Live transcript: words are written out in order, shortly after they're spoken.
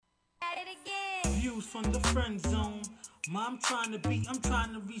it again. Views from the friend zone. I'm trying to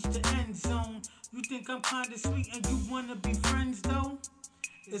reach the end zone. You think I'm kinda sweet and you wanna be friends though?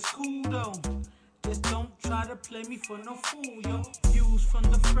 It's cool though. Just don't try to play me for no fool, yo. Views from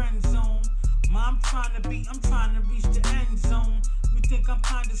the friend zone. I'm trying to reach the end zone. You think I'm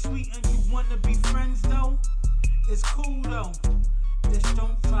kinda sweet and you wanna be friends though? It's cool though. Just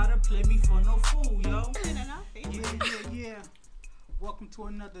don't try to play me for no fool, yo. Yeah. Welcome to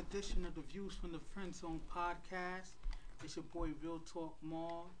another edition of the Views from the Friend Zone podcast. It's your boy Real Talk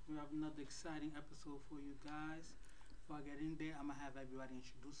Mall. We have another exciting episode for you guys. Before I get in there, I'm gonna have everybody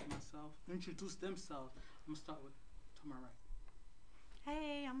introduce themselves. I'm gonna start with to my right.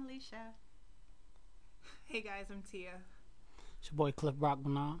 Hey, I'm Alicia. Hey guys, I'm Tia. It's your boy Cliff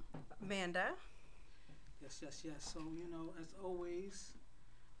Brockman. Amanda. Yes. So, as always,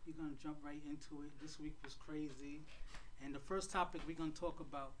 we're going to jump right into it. This week was crazy. And the first topic we're going to talk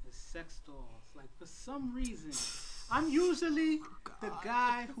about is sex dolls. Like, for some reason, I'm usually the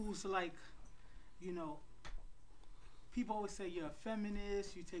guy who's like, people always say you're a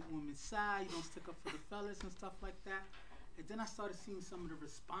feminist, you take women's side, you don't stick up for the fellas and stuff like that. And then I started seeing some of the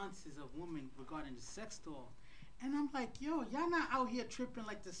responses of women regarding the sex doll. And I'm like, yo, y'all not out here tripping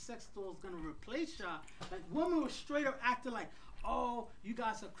like the sex doll's gonna replace y'all. Like, women were straight up acting like, oh, you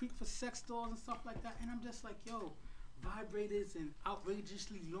guys are creep for sex dolls and stuff like that. And I'm just like, yo, vibrators and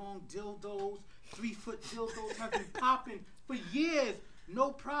outrageously long dildos, 3-foot dildos have been popping for years.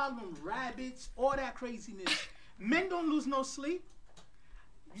 No problem. Rabbits, all that craziness. Men don't lose no sleep.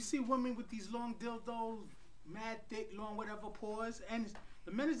 You see women with these long dildos, mad thick, long whatever paws, and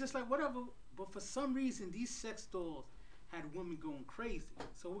the men is just like, whatever. But for some reason, these sex dolls had women going crazy.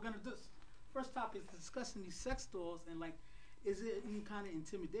 So we're going to do, first topic is discussing these sex dolls and like, is it any kind of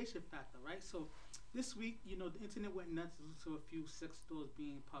intimidation factor, right? So this week, the internet went nuts to a few sex dolls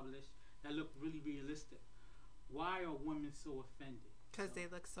being published that look really realistic. Why are women so offended? Because they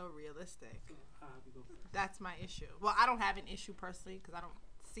look so realistic. So, we go first. That's my issue. Well, I don't have an issue personally because I don't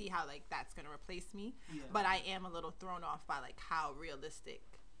see how like that's going to replace me. Yeah. But I am a little thrown off by like how realistic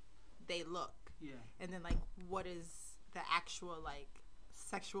they look. Yeah. And then like what is the actual like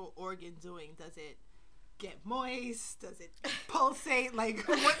sexual organ doing? Does it get moist? Does it pulsate? Like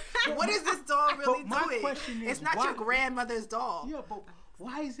what is this doll really my doing? question is, it's not why, your grandmother's doll. Yeah, but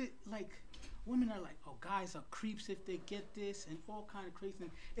why is it like women are like, oh, guys are creeps if they get this and all kind of crazy.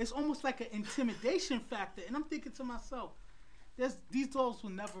 It's almost like an intimidation factor. And I'm thinking to myself, these dolls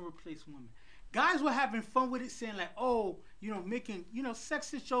will never replace women. Guys were having fun with it, saying like, oh, making,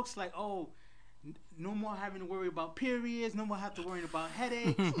 sexist jokes like, oh, no more having to worry about periods, no more have to worry about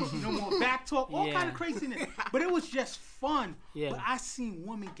headaches, no more back talk, all kind of craziness. But it was just fun. Yeah. But I seen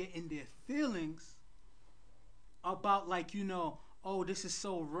women get in their feelings about like, oh, this is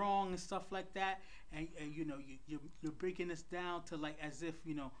so wrong and stuff like that. And you're breaking us down to like as if,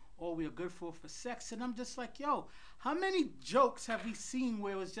 all we are good for sex. And I'm just like, yo, how many jokes have we seen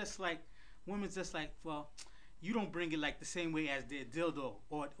where it was just like, women's just like, well, you don't bring it like the same way as their dildo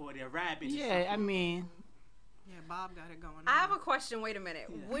or their rabbit. Yeah, I mean, Yeah, Bob got it going on. I have a question. Wait a minute.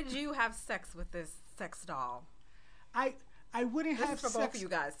 Yeah. Would you have sex with this sex doll? I wouldn't This have is for sex. both of you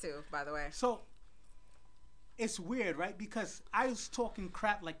guys too, by the way. So it's weird, right? Because I was talking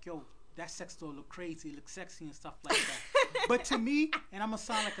crap like, yo, that sex doll look crazy, look sexy and stuff like that. But to me, and I'm gonna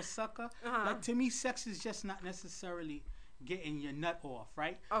sound like a sucker, like to me, sex is just not necessarily getting your nut off,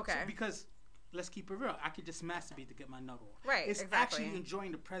 right? Okay. So, because let's keep it real. I could just masturbate to get my nut off. Right, It's exactly. actually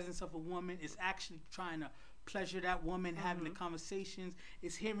enjoying the presence of a woman. It's actually trying to pleasure that woman, having the conversations.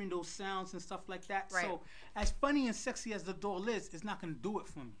 It's hearing those sounds and stuff like that. Right. So as funny and sexy as the doll is, it's not going to do it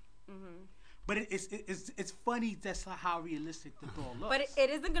for me. But it's funny that's how realistic the doll looks. But it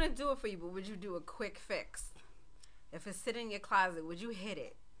isn't going to do it for you, but would you do a quick fix? If it's sitting in your closet, would you hit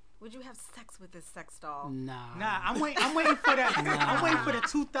it? Would you have sex with this sex doll? nah. Nah, I'm waiting for that. I'm waiting for the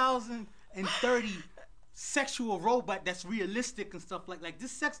 2030 sexual robot that's realistic and stuff like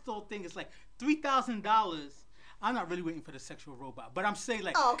this sex doll thing is like $3,000. I'm not really waiting for the sexual robot, but I'm saying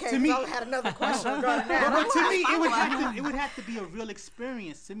like Oh, okay. to me, I had another question regarding that. but to me it would have to be a real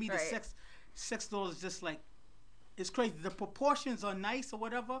experience. To me, the Right. sex doll is just like. It's crazy. The proportions are nice or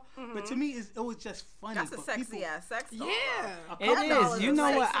whatever, but to me, it was just funny. That's a But sexy people- ass sex doll. Yeah. That It doll is. a You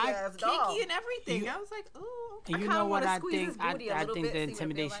know what? sexy I ass doll. Kinky and everything. You- I was like, ooh. And I you kinda know what wanna I squeeze think? his booty a I little think bit, the see what it feel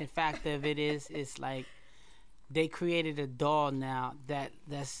intimidation like. factor of it is like they created a doll now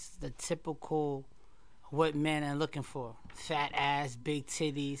that's the typical what men are looking for: fat ass, big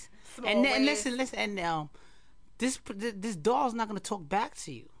titties, Small and waist. listen, and this doll's not gonna talk back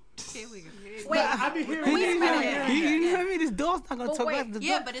to you. Here we go. Wait, I be hearing wait a minute. You hear me? This door's not gonna But talk wait, back. The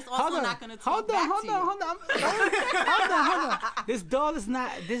Yeah, door- but it's also Hold on. not gonna talk Hold on, back hold to on, you. hold on. Hold on.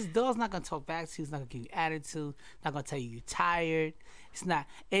 This door's not gonna talk back to you. It's not gonna give you attitude. Not gonna tell you you're tired. It's not.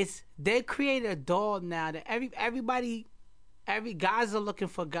 It's they created a doll now that every guys are looking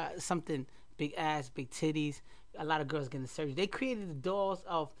for something big ass, big titties. A lot of girls getting surgery. They created the dolls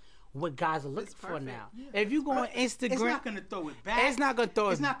of what guys are looking for perfect. now. If you go on Instagram, It's not gonna throw it back. it's not gonna throw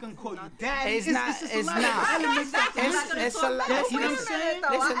it. It's not gonna call you daddy. It's not. just It's a lot of not. elements that can It's happen. it's a lot. That's You what know I'm what I'm saying. saying?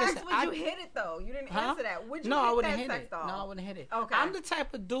 Though, Listen, I listen. asked, would you hit it though? You didn't answer that. Would you No, hit I wouldn't that hit sex it. doll? No, I wouldn't hit it. Okay. I'm the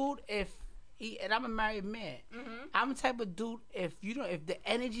type of dude and I'm a married man. Mm-hmm. I'm the type of dude if the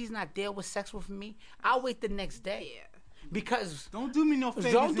energy's not there with sex with me, I'll wait the next day. Yeah. Because Don't do me no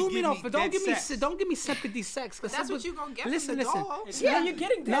favors. don't and do me give no me don't give me sex. don't give me sympathy sex. Cause That's some what you gonna get listen, from the listen. doll. Yeah, you're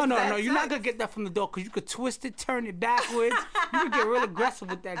getting No, that you're not sex. gonna get that from the door because you could twist it, turn it backwards. You could get real aggressive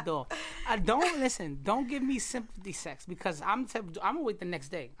with that door. I don't listen. Don't give me sympathy sex because I'm gonna wait the next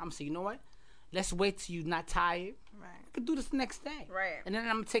day. I'm gonna say, you know what? Let's wait till you're not tired. Right. We could do this the next day. Right. And then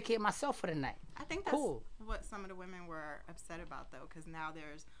I'm gonna take care of myself for the night. I think that's Cool. what some of the women were upset about, though, because now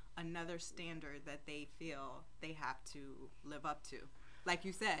there's another standard that they feel they have to live up to. Like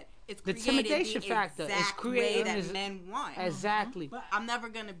you said, it's The created intimidation the factor is exact created- way that men want. Exactly. But I'm never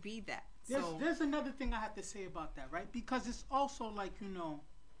gonna be that. So there's another thing I have to say about that, right? Because it's also like,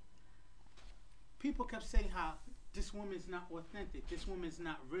 people kept saying how this woman's not authentic, this woman's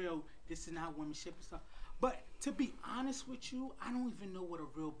not real, this is not womanship and stuff. But to be honest with you, I don't even know what a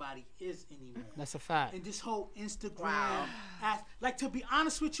real body is anymore. That's a fact. And this whole Instagram, Wow. like to be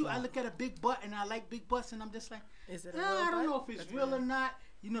honest with you, I look at a big butt and I like big butts and I'm just like, Is it a "Nah, real I don't butt? know if it's real or not.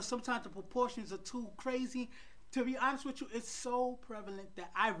 Sometimes the proportions are too crazy. To be honest with you, it's so prevalent that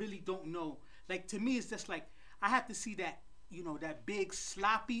I really don't know. Like to me, it's just like I have to see that, that big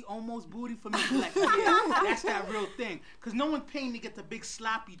sloppy almost booty for me to be like, yeah, that's that real thing. Because no one's paying to get the big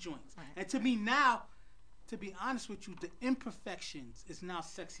sloppy joints. Right. And to me now, to be honest with you, the imperfections is now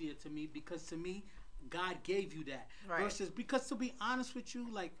sexier to me because to me, God gave you that. Right. Versus because to be honest with you,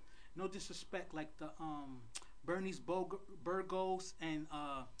 like no disrespect, like the Bernice Burgos and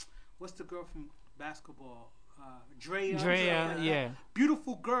what's the girl from basketball? Drea. Drea, Like yeah. that.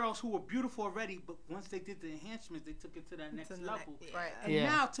 Beautiful girls who were beautiful already, but once they did the enhancements, they took it to that next the level. next- Right. And Yeah.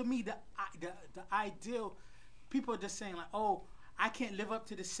 now, to me, the ideal, people are just saying like, oh, I can't live up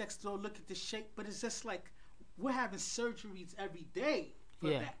to the sex doll. Look at the shape, but it's just like we're having surgeries every day for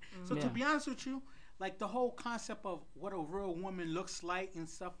Yeah. that. So Yeah. to be honest with you, like the whole concept of what a real woman looks like and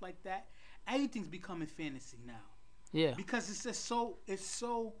stuff like that, everything's becoming fantasy now. Yeah. Because it's just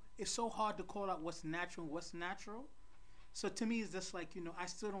it's so hard to call out what's natural and what's natural. So to me, it's just like, I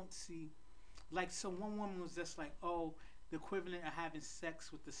still don't see, like, so one woman was just like, oh, the equivalent of having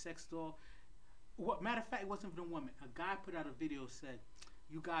sex with the sex doll. Matter of fact, it wasn't even a woman. A guy put out a video said,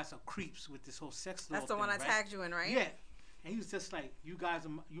 you guys are creeps with this whole sex doll That's the thing, one I right? tagged you in, right? Yeah. And he was just like, you guys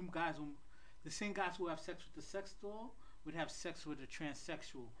are the same guys who have sex with the sex doll would have sex with a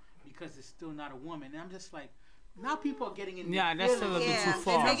transsexual because it's still not a woman. And I'm just like, now people are getting in. Yeah, their that's a little feelings. bit Yeah, too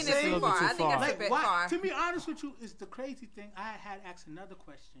far. they're taking it That's a too little bit far. too I think far. it's a Like, bit why, far. to be honest with you, is the crazy thing. I had asked another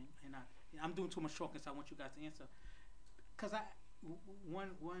question, and I'm doing too much talking, so I want you guys to answer. Cause one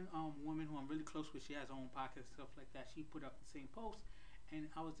woman who I'm really close with, she has her own podcast and stuff like that. She put up the same post, and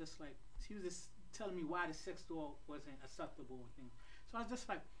I was just like, she was just telling me why the sex doll wasn't acceptable and things. So I was just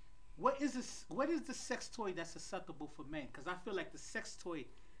like, what is this? What is the sex toy that's acceptable for men? Because I feel like the sex toy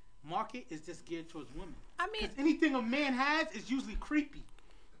market is just geared towards women. I mean, 'Cause anything a man has is usually creepy.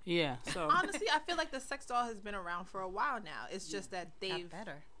 Yeah. So honestly, I feel like the sex doll has been around for a while now. It's just that they've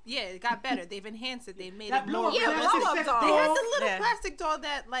better. Yeah, it got better. They've enhanced it. They made That it more. blow-up Yeah, plastic blow-up sex doll. They had doll. the little Yeah. plastic doll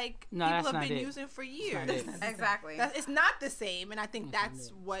that like No, people that's have not been it. using for not years. it. Exactly. It's not the same, and I think That's that's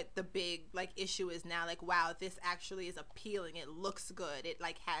not what the big issue is now. Like, wow, this actually is appealing. It looks good. It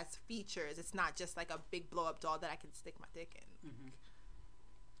has features. It's not just like a big blow up doll that I can stick my dick in.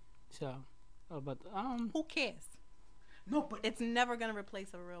 So, but Who cares? No, but It's never gonna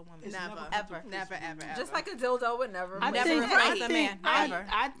replace a real woman. It's Never, never ever, gonna never, replace a ever, woman. ever. Just like a dildo would never. I replace Never think, a replace I a think, man. Never.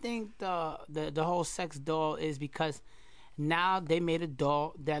 I think the whole sex doll is because now they made a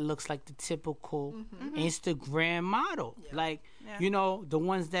doll that looks like the typical Instagram model, like Yeah. the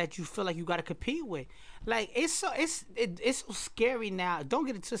ones that you feel like you got to compete with. Like it's so scary now. Don't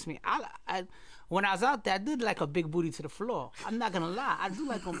get it twisted me. I when I was out there, I did like a big booty to the floor. I'm not gonna lie. I do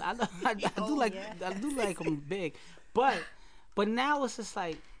like them. I do like them big, but now it's just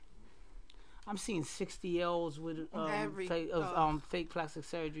like I'm seeing 60-year-olds with Every- fake plastic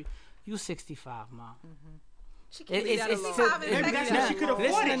surgery. You 65, mom. She can't leave It's that it's alone. to- Maybe it- that's no, why she could afford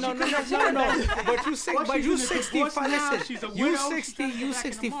listen, it. no, She no, could no, afford no, it. no. But you say, Well, but she's you in a divorce 65. now. Listen, She's a you widow. 60, She's trying to you get back in the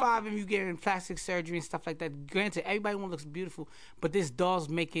 65, and you getting plastic surgery and stuff like that. Granted, everybody looks beautiful, but this doll's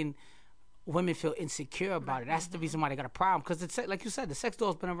making women feel insecure about it. That's the reason why they got a problem. Because it's like you said, the sex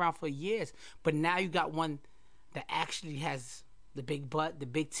doll's been around for years, but now you got one that actually has the big butt, the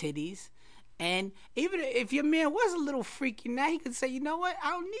big titties. And even if your man was a little freaky, now he could say, you know what, I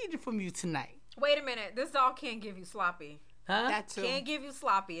don't need it from you tonight. Wait a minute. This doll can't give you sloppy. Huh? That too. Can't give you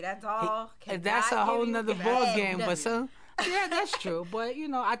sloppy. That doll cannot That's a give whole you nother head. ball game. But so, yeah, that's true. But you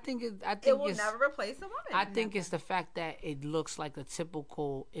know, I think It will it's, never replace a woman. I think it's the fact that it looks like a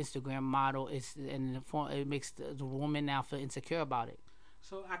typical Instagram model. It makes the woman now feel insecure about it.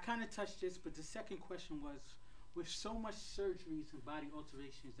 So I kind of touched this, but the second question was, with so much surgeries and body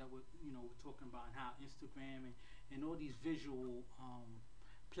alterations that we're talking about, and how Instagram and all these visual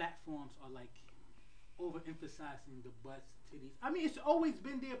platforms are like overemphasizing the butts, titties. I mean, it's always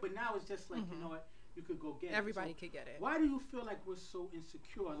been there, but now it's just like, you know what, you could go get Everybody it. could get it. Why do you feel like we're so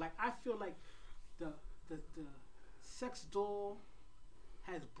insecure? Like, I feel like the sex doll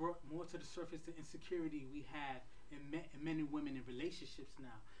has brought more to the surface the insecurity we have in men and women in relationships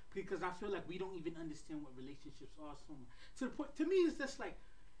now. Because I feel like we don't even understand what relationships are so much. To the point, to me, it's just like,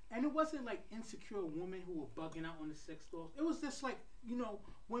 and it wasn't like insecure women who were bugging out on the sex dolls. It was just like,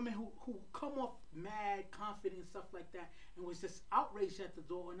 women who come off mad, confident and stuff like that, and was just outraged at the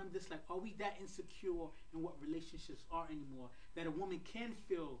door. And I'm just like, are we that insecure in what relationships are anymore? That a woman can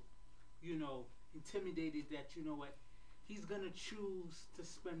feel, intimidated that, you know what, he's gonna choose to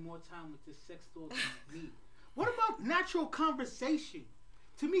spend more time with this sex doll than me. What about natural conversation?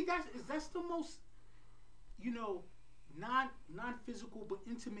 To me, that's the most, non-physical but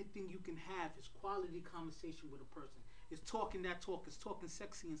intimate thing you can have is quality conversation with a person. It's talking that talk. It's talking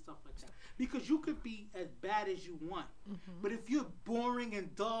sexy and stuff like that. Because you could be as bad as you want, but if you're boring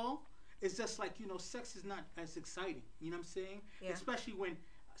and dull, it's just like, sex is not as exciting. You know what I'm saying? Yeah. Especially when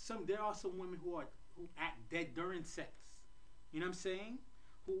there are some women who act dead during sex. You know what I'm saying?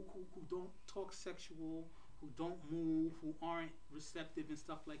 Who don't talk sexual, who don't move, who aren't receptive and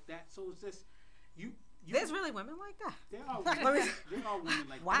stuff like that. So it's just There's really women like that. There are women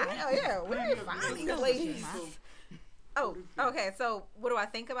like Wow. that. Yeah, where Plenty you of find men. these ladies? So, Oh, what do you think? okay. So, what do I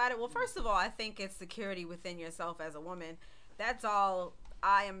think about it? Well, first of all, I think it's security within yourself as a woman. That's all.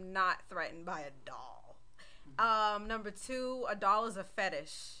 I am not threatened by a doll. Number two, a doll is a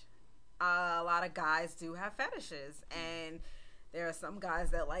fetish. A lot of guys do have fetishes, and there are some guys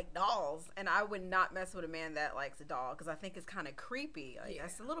that like dolls, and I would not mess with a man that likes a doll because I think it's kind of creepy. Like,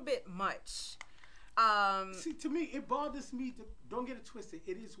 that's a little bit much. See, to me, it bothers me. Don't get it twisted.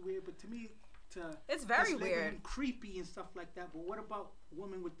 It is weird, but to me, It's very just label weird. him creepy and stuff like that. But what about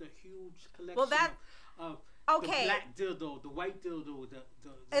women with the huge collection? Well, that- of okay. the black dildo, the white dildo, the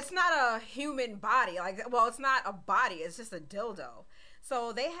It's not a human body. It's not a body. It's just a dildo.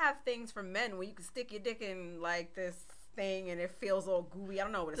 So they have things for men where you can stick your dick in like this thing and it feels all gooey. I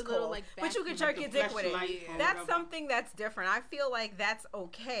don't know what it's The little, called. like, But you can vacuum, jerk like your the dick with it. fleshlight or That's whatever. something that's different. I feel like that's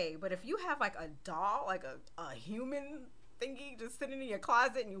okay. But if you have like a doll, like a human thingy just sitting in your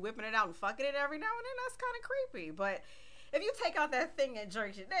closet and you whipping it out and fucking it every now and then, that's kind of creepy. But if you take out that thing and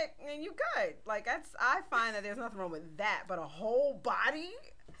jerk your dick, then you good. Like, I find that there's nothing wrong with that. But a whole body?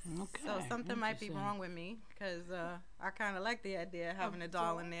 Okay. So something might be Interesting. wrong with me because I kind of like the idea of having a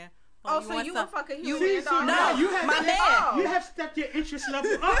doll in there. Oh, you so want you some- would fuck a you- human See, so dog? now No, you have my stepped- man. You have stepped your interest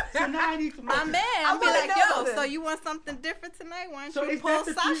level up. So now I need to My man, I'll be wanna like, know yo, this. so you want something different tonight? Why don't So you is pull that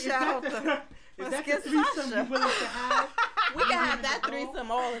the three- Sasha out? is Let's that get the threesome Sasha. you're willing to have? We can have You that know?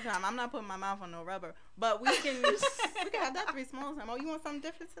 threesome all the time. I'm not putting my mouth on no rubber, but we can have that threesome all the time. Oh, you want something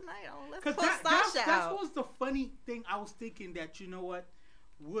different tonight? Oh, let's Because pull Sasha that out. was the funny thing. I was thinking that, you know what,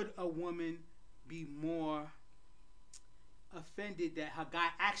 would a woman be more offended that her guy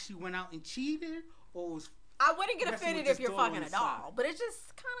actually went out and cheated, or was I wouldn't get messing offended with if this you're doll on fucking the a doll, side? but it's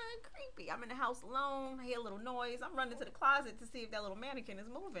just kind of creepy. I'm in the house alone, I hear a little noise. I'm running to the closet to see if that little mannequin is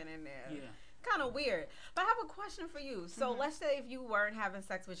moving in there. Yeah. Kind of weird. But I have a question for you. So let's say if you weren't having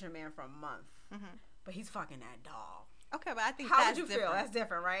sex with your man for a month, but he's fucking that doll. Okay, but I think How that's would you different. feel? That's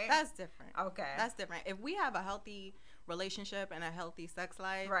different, right? That's different. okay. That's different. If we have a healthy relationship and a healthy sex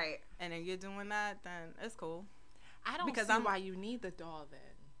life, right. and then you're doing that, then it's cool. I don't Because see I'm- why you need the doll then.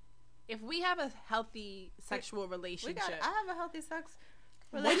 If we have a healthy sexual relationship, I have a healthy sex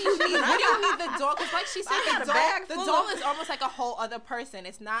what do you need? What do you need the doll? Because like she said, I got a the bag doll, full the doll of- is almost like a whole other person.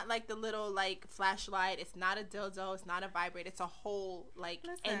 It's not like the little like flashlight. It's not a dildo. It's not a vibrator. It's a whole like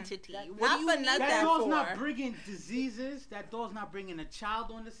Listen, entity. that- What not do for you need nothing. that that doll's for? not bringing diseases. That doll's not bringing a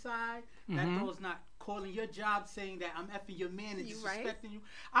child on the side. That doll's not calling your job saying that I'm effing your man and You disrespecting right. you.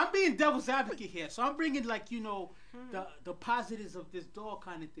 I'm being devil's advocate here, so I'm bringing like, you know, the positives of this doll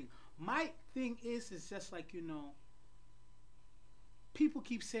kind of thing. My thing is just like, you know, people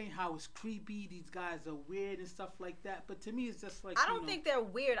keep saying how it's creepy, these guys are weird and stuff like that, but to me it's just like, I you don't know, think they're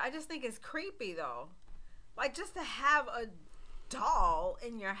weird. I just think it's creepy though. Like just to have a doll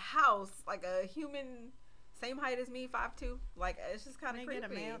in your house, like a human, same height as me, 5'2". Like it's just kind of They creepy.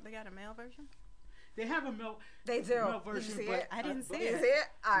 get a male. They got a male version. they have a male They do. male Did version, you see but it? I didn't see Did you it. see it?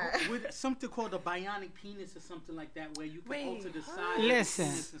 All right. with something called a bionic penis or something like that, where you can Wait, alter the what? size of the Listen.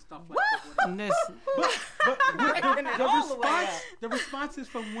 penis and stuff like that. whatever. Listen, But the all the way response, up. the responses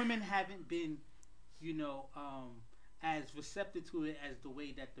from women haven't been, you know, as receptive to it as the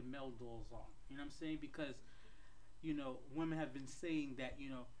way that the male dolls are. You know what I'm saying? Because, you know, women have been saying that, you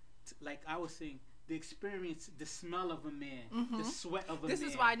know, like I was saying, the experience, the smell of a man, the sweat of a man. This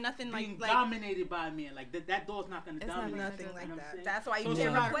is why nothing being like dominated by a man. Like that doll's not gonna It's not dominate. nothing you like know what I'm that. saying? That's why you So it's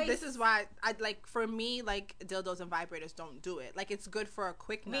can't not- replace. This is why I like, for me, like dildos and vibrators don't do it. Like it's good for a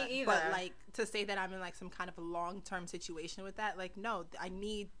quick Me nut, either. but like to say that I'm in like some kind of a long-term situation with that, like no, I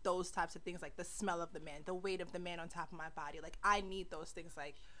need those types of things, like the smell of the man, the weight of the man on top of my body. Like I need those things.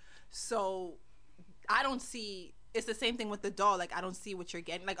 Like, so I don't see. It's the same thing with the doll. Like I don't see what you're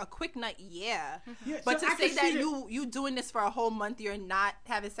getting. Like a quick nut, yeah. Yeah, But so to I say can that see you doing this for a whole month, you're not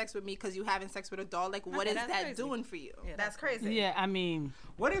having sex with me because you having sex with a doll. Like what Okay, is that's that crazy. doing for you? Yeah, That's crazy. yeah, I mean,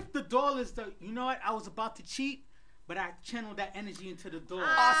 What if the doll is the? You know what? I was about to cheat, but I channeled that energy into the doll.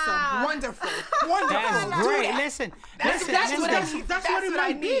 Awesome, wonderful, wonderful. that's Do great. that. Listen, That's listen, what listen. I need. That's what it I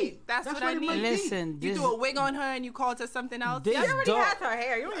might be. need. That's That's what what I it need. might be. Listen, You this, do a wig on her and you call it to something else. This She already doll- has her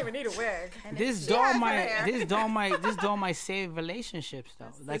hair. You don't even need a wig. this She has doll her might, hair. this doll might save relationships though.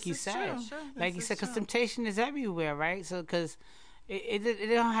 Like you is said, true. Sure, like this you is said, because true. temptation is everywhere, right? So because it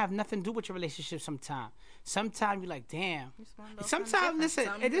don't have nothing to do with your relationship. Sometimes you're like, damn. Just wanna know Sometimes something listen,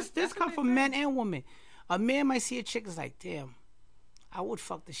 Something and this that's come a from big men and women. A man might see a chick is like, damn, I would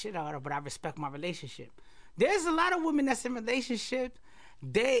fuck the shit out of her, but I respect my relationship. There's a lot of women that's in relationships.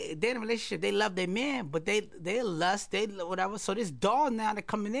 They're in a relationship. They love their man, but they lust, whatever. So this doll now that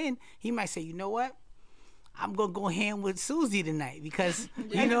coming in, he might say, you know what? I'm gonna go ham with Susie tonight because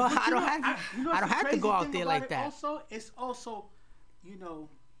you know But I don't have you know I don't what's the have to crazy go out thing there about like it that. Also, it's also, you know,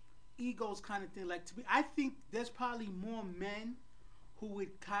 egos kind of thing. Like to me, I think there's probably more men who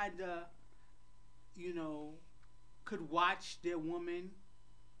would kind of, you know, could watch their woman,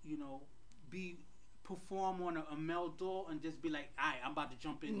 you know, perform on a male doll and just be like, all right, I'm about to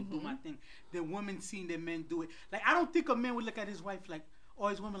jump in and do my thing. Than women seeing their men do it. Like I don't think a man would look at his wife like, or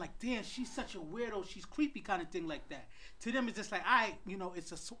his woman like, damn, she's such a weirdo, she's creepy kind of thing like that. To them, it's just like, I, you know,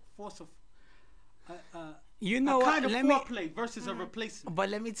 it's a force of, You a know what? kind of Let me, foreplay versus a replacement. but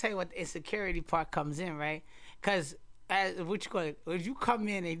let me tell you what the insecurity part comes in, right? Because what you call it? When you come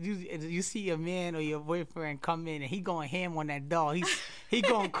in and you see your man or your boyfriend come in and he going ham on that doll, he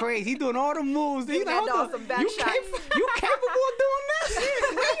going crazy. He doing all the moves. He Giving like, that doll hold some on, back you shots. you capable of doing this?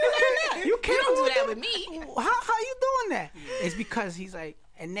 Where you learn that? You capable don't do of that doing- with me. How you doing that? It's because he's like,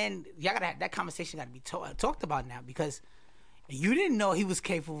 and then y'all gotta have that conversation. Got to be talked about now because. You didn't know he was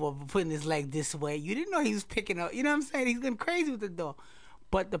capable of putting his leg this way. You didn't know he was picking up. You know what I'm saying? He's going crazy with the doll.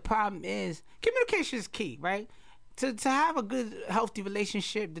 But the problem is communication is key, right? To have a good, healthy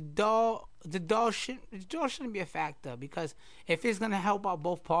relationship, the doll shouldn't be a factor because if it's gonna help out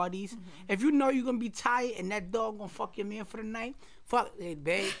both parties, if you know you're gonna be tired and that dog gonna fuck your man for the night, fuck it,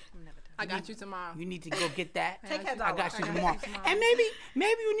 babe. I got you tomorrow. You need to go get that. Take that I dog got out. you I got tomorrow. you tomorrow. And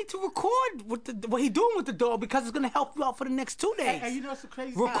maybe you need to record what he doing with the dog because it's gonna help you out for the next 2 days. And you know what's the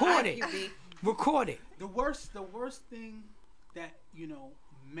crazy Record thing? it. Record it. The worst thing that, you know,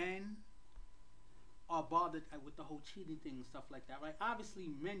 men are bothered with the whole cheating thing and stuff like that, right? Obviously,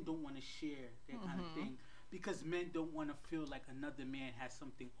 men don't want to share that kind of thing because men don't want to feel like another man has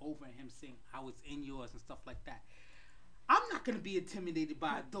something over him saying, I was in yours and stuff like that. I'm not going to be intimidated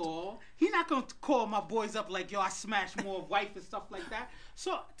by a doll. He's not going to call my boys up like, yo, I smashed more wife and stuff like that.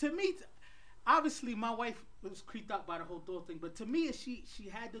 So, to me, obviously, my wife was creeped out by the whole doll thing. But to me, she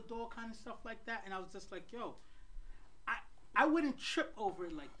had the doll kind of stuff like that. And I was just like, yo, I wouldn't trip over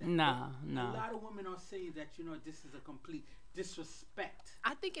it like that. Nah. A lot of women are saying that, you know, this is a complete disrespect.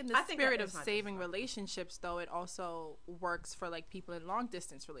 I think in the I think that spirit of is not saving relationships, though, it also works for like people in long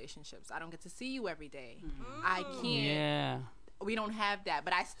distance relationships. I don't get to see you every day. I can't. Yeah. We don't have that,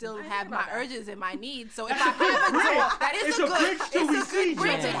 but I still didn't have think my about that. urges and my needs. So if I have a doll, that is It's a a good, bridge till we it's a see good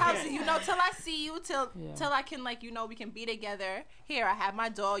bridge. each It other. helps, Yeah. you know, till I see you, till Yeah. I can, like, you know, we can be together. Here, I have my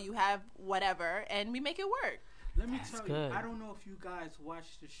doll, you have whatever, and we make it work. Let me That's tell good. you, I don't know if you guys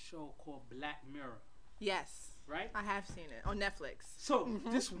watched the show called Black Mirror. Yes, right? I have seen it on Netflix. So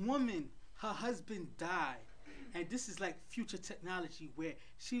this woman, her husband died, and this is like future technology where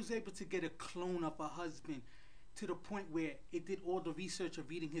she was able to get a clone of her husband to the point where it did all the research of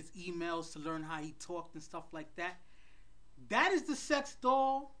reading his emails to learn how he talked and stuff like that. That is the sex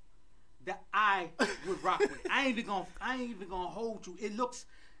doll that I would rock with. I ain't even gonna hold you. It looks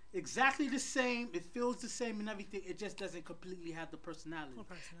exactly the same. It feels the same and everything. It just doesn't completely have the personality.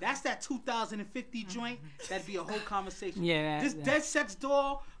 That's that 2050 joint. That'd be a whole conversation. Yeah, this dead sex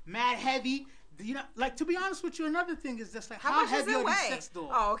doll, mad heavy. You know, like, to be honest with you, another thing is just like How much heavy does it are weigh? these sex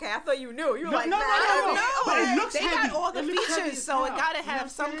dolls? Oh, okay. I thought you knew. You were No, like, no, nah, no, I no, don't no. know. But it looks They heavy. got all the It looks heavy features, as so it hell. gotta You know have what I'm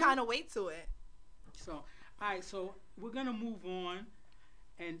some saying? kind of weight to it. So, all right, so we're gonna move on,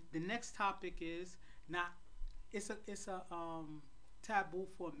 and the next topic is now, it's a taboo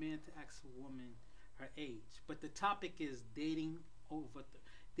for a man to ask a woman her age, but the topic is dating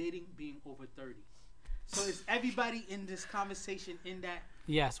being over 30. So is everybody in this conversation in that?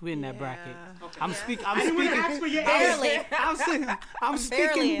 Yes, we're in that bracket. Okay. I'm speaking. I didn't want to ask for your Barely. age. I'm barely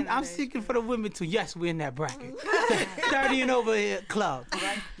speaking. in I'm that speaking for the women too. Yes, we're in that bracket. 30 and over here club.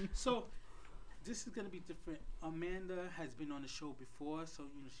 Right? So this is gonna be different. Amanda has been on the show before, so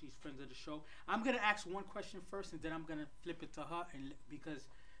you know she's friends of the show. I'm gonna ask one question first, and then I'm gonna flip it to her, and because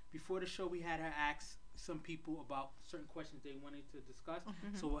before the show we had her ask some people about certain questions they wanted to discuss,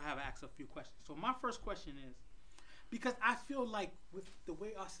 so we'll have her ask a few questions. So my first question is, because I feel like with the way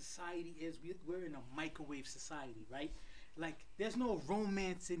our society is, we're in a microwave society, right? Like there's no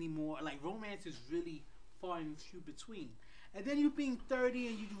romance anymore. Like romance is really far and few between. And then you being 30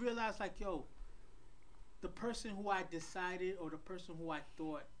 and you realize like, yo, the person who I decided or the person who I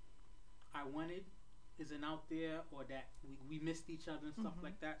thought I wanted isn't out there, or that we missed each other and stuff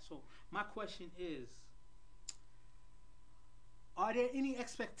like that. So my question is, are there any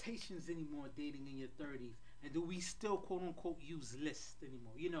expectations anymore dating in your 30s? And do we still quote unquote use lists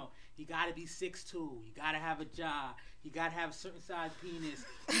anymore? You know, you gotta be 6'2", you gotta have a job, you gotta have a certain size penis.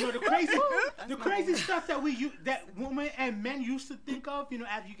 You know, the crazy stuff that that women and men used to think of. You know,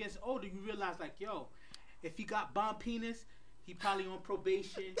 as you get older, you realize like, yo, if he got bomb penis, he probably on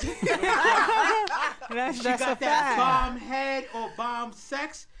probation. She That's got a that fact. bomb head or bomb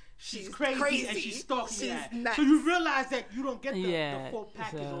sex. She's crazy and she's stalking She's that. nuts. So you realize that you don't get the Yeah, full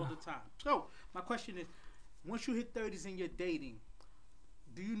package so- all the time. So my question is, once you hit 30s and you're dating,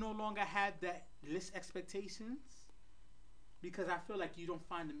 do you no longer have that list expectations? Because I feel like you don't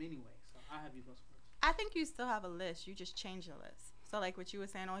find them anyway. So I'll have you go first. I think you still have a list. You just change your list. So like what you were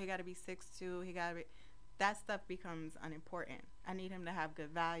saying, oh, he got to be 6'2", he got to be. That stuff becomes unimportant. I need him to have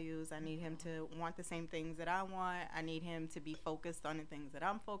good values. I need him to want the same things that I want. I need him to be focused on the things that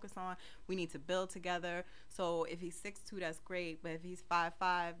I'm focused on. We need to build together. So if he's 6'2", that's great. But if he's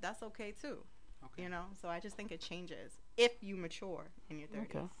 5'5", that's okay too. Okay. You know? So I just think it changes if you mature in your 30s.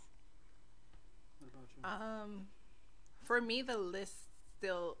 Okay. What about you? For me, the list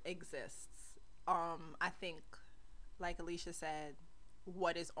still exists. I think, like Alicia said,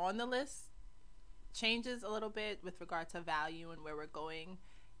 what is on the list changes a little bit with regard to value and where we're going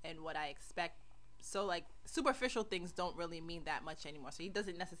and what I expect. So like superficial things don't really mean that much anymore. So he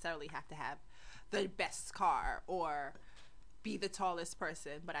doesn't necessarily have to have the best car or be the tallest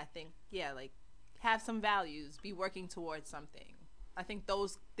person, but I think, yeah, like have some values, be working towards something. I think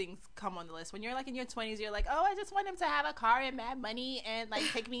those things come on the list. When you're like in your 20s, you're like, oh, I just want him to have a car and mad money and like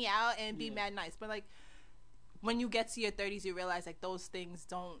take me out and be mad nice. But like when you get to your 30s, you realize like those things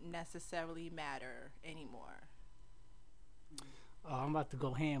don't necessarily matter anymore. Oh, I'm about to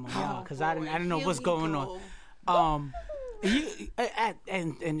go ham on y'all because I boy, didn't know here what's we going go. on. You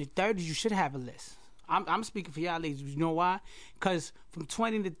in the 30s, you should have a list. I'm speaking for y'all ladies. You know why? Because from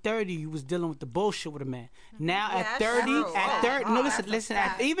 20 to 30, you was dealing with the bullshit with a man. Now Yeah, at that's 30, true. at Oh, 30, no, God, listen, that's a listen.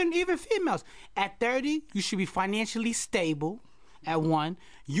 fact. Even females at 30, you should be financially stable. At one,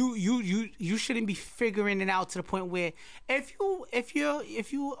 you shouldn't be figuring it out to the point where if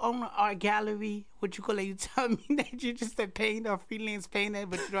you own an art gallery, what you call it? You tell me that you're just a painter, a freelance painter,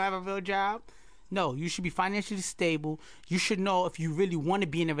 but you don't have a real job. No, you should be financially stable. You should know if you really want to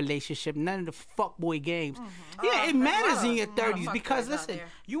be in a relationship. None of the fuckboy games. Yeah, it matters in your 30s because fuckboys out listen, there.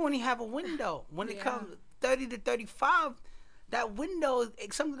 you only have a window. When it comes 30 to 35, that window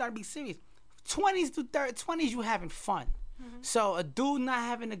something got to be serious. 20s to 20s, you having fun. So a dude not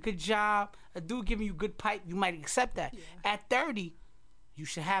having a good job, a dude giving you good pipe, you might accept that. At 30, you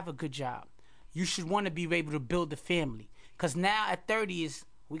should have a good job. You should want to be able to build a family. Because now at 30 is,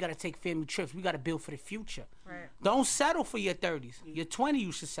 we got to take family trips. We got to build for the future. Right. Don't settle for your 30s. Your 20,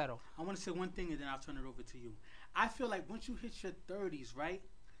 you should settle. I want to say one thing and then I'll turn it over to you. I feel like once you hit your 30s, right,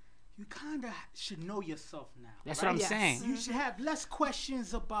 you kind of should know yourself now. That's right? what I'm Yes. saying. You should have less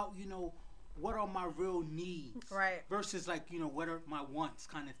questions about, what are my real needs, Right. versus like, what are my wants,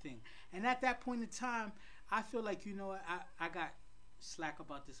 kind of thing. And at that point in time, I feel like, I got slack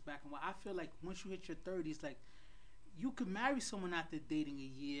about this back and what I feel like once you hit your 30s, like you could marry someone after dating a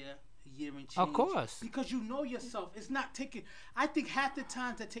year and change. Of course. Because you know yourself. It's not taking. I think half the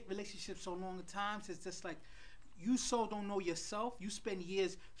times that take relationships so long at times, it's just like you so don't know yourself. You spend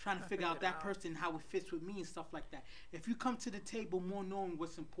years trying to figure out that person, how it fits with me and stuff like that. If you come to the table more knowing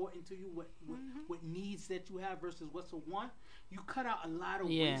what's important to you, what needs that you have versus what's a want, you cut out a lot of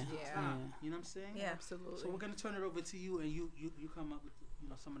wasted time. You know what I'm saying? Yeah. Absolutely. So we're gonna turn it over to you, and you come up with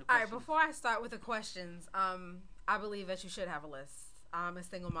some of the All questions. right, before I start with the questions, I believe that you should have a list. I'm a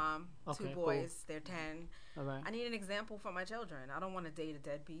single mom, Okay, 2 cool. boys, they're 10. All right. I need an example for my children. I don't want to date a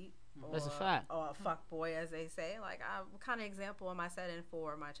deadbeat. That's a fact. Or a fuck boy, as they say. Like, what kind of example am I setting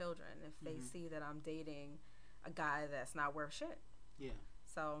for my children if they see that I'm dating a guy that's not worth shit? Yeah.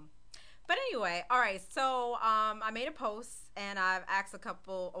 So, but anyway, all right. So, I made a post and I've asked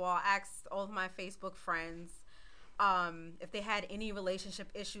I asked all of my Facebook friends if they had any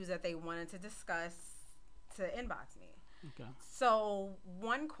relationship issues that they wanted to discuss to inbox me. Okay. So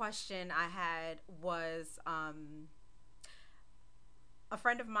one question I had was a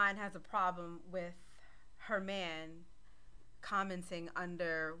friend of mine has a problem with her man commenting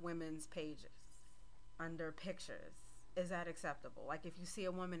under women's pages, under pictures. Is that acceptable? Like if you see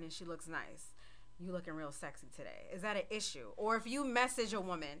a woman and she looks nice, you looking real sexy today. Is that an issue? Or if you message a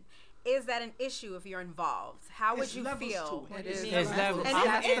woman, is that an issue if you're involved? How would It's you levels feel? to it. It is. It's levels. And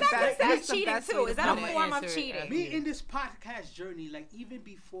I'm- that's the cheating best too. way Is to that put a it. form of Answer it cheating? as- Me in this podcast journey, like even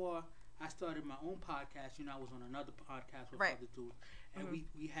before I started my own podcast, I was on another podcast with Right. other dudes, and we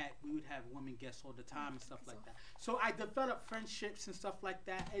would have women guests all the time and stuff like that. So I developed friendships and stuff like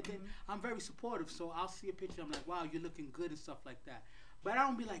that, and then I'm very supportive. So I'll see a picture, I'm like, wow, you're looking good and stuff like that. But I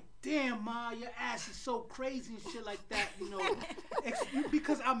don't be like, damn, Ma, your ass is so crazy and shit like that,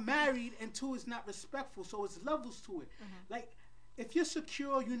 because I'm married and 2, it's not respectful. So it's levels to it. Like, if you're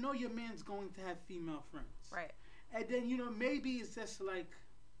secure, your man's going to have female friends. Right. And then, maybe it's just like,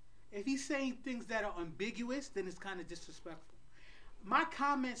 if he's saying things that are ambiguous, then it's kind of disrespectful. My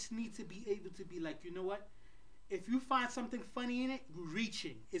comments need to be able to be like, you know what? If you find something funny in it, you're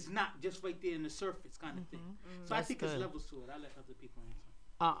reaching. It's not just right there in the surface kind of thing. So I That's think good. it's levels to it. I'll let other people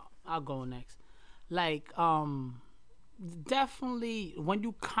answer. I'll go next. Like, definitely when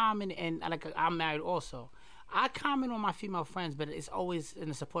you comment, and like I'm married also, I comment on my female friends, but it's always in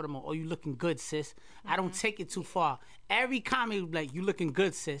the supportive mode. Oh, you looking good, sis. I don't take it too far. Every comment like you looking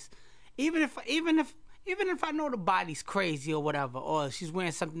good, sis. Even if I know the body's crazy or whatever, or she's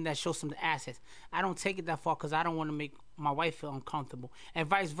wearing something that shows some assets, I don't take it that far because I don't want to make my wife feel uncomfortable, and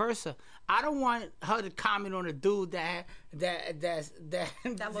vice versa. I don't want her to comment on a dude that's looks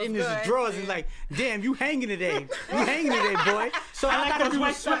in his good. drawers and like, damn, you hanging today, boy. So I gotta be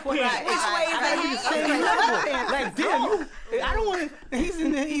respectful. Like, damn, you. I don't want to. He's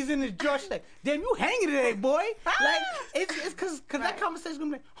in his drawers. She's like, damn, you hanging today, boy. Like, it's because that conversation's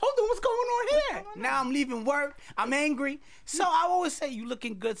gonna be like, hold on, what's going on here? Now I'm leaving work. I'm angry. So I always say, you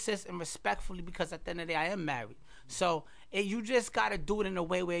looking good, sis, and respectfully, because at the end of the day, I am married. So you just gotta do it in a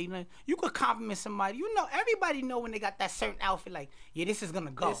way where you could compliment somebody. Everybody know when they got that certain outfit. Like, yeah, this is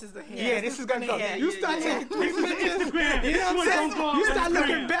gonna go. This is the hair. Yeah, this is gonna go. Yeah, You yeah, start yeah. taking 3 pictures. You know what I'm saying? You start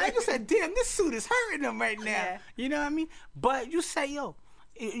looking back. You said, damn, this suit is hurting them right now. Yeah. You know what I mean? But you say, yo,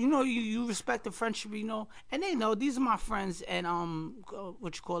 you respect the friendship, and they know these are my friends, and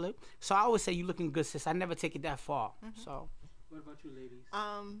what you call it. So I always say, you looking good, sis. I never take it that far. So. What about you, ladies?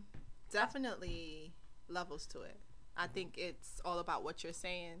 Definitely levels to it. I think it's all about what you're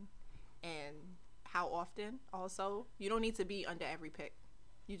saying and how often. Also, you don't need to be under every pic.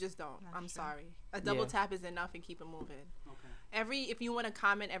 You just don't. I'm sorry. A double tap is enough and keep it moving. Okay. If you want to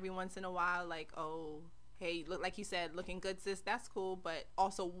comment every once in a while, like, oh, hey, look, like you said, looking good, sis, that's cool. But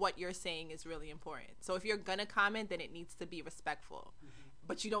also what you're saying is really important. So if you're going to comment, then it needs to be respectful.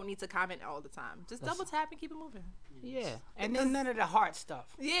 But you don't need to comment all the time. Just double tap and keep it moving. Yeah, and then none of the heart stuff.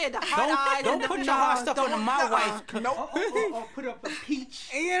 Yeah, the hard eyes. Don't put your heart stuff on my wife. Or put up a peach.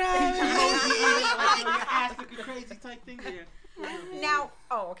 You know what I mean? Emoji, your ass looking crazy type thing. Yeah. Now,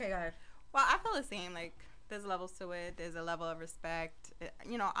 okay, go ahead. Well, I feel the same. Like, there's levels to it. There's a level of respect.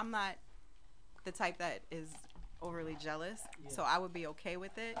 I'm not the type that is overly jealous, so I would be okay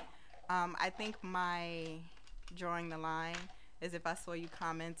with it. I think my drawing the line is if I saw you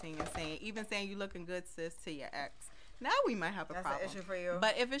commenting and saying you looking good, sis, to your ex. now we might have a That's problem. an issue for you.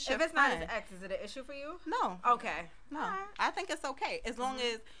 But if it's your if it's not friend, his ex, is it an issue for you? no, Okay. no, Alright. I think it's okay as long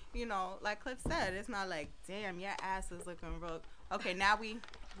as like Cliff said, it's not like, damn, your ass is looking real. Okay, now we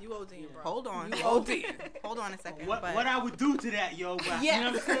You ODing, bro. hold on, You ODing. hold on a second. What but I would do to that, yo? But, Yeah. You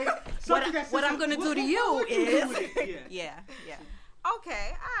know what I'm saying? Something that what says, I'm gonna do to what you would do is- with it? Yeah. yeah. Okay,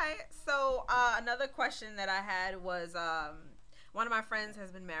 all right. So another question that I had was one of my friends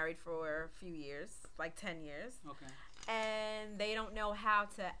has been married for a few years, like 10 years, Okay. and they don't know how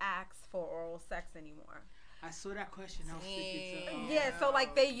to ask for oral sex anymore. I saw that question. I was thinking, Yeah, so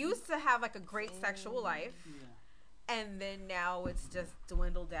like they used to have like a great sexual life, yeah. and then now it's just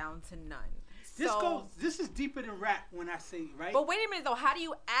dwindled down to none. This is deeper than rap when I say, right? But wait a minute though, how do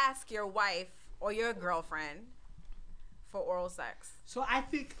you ask your wife or your girlfriend for oral sex? So I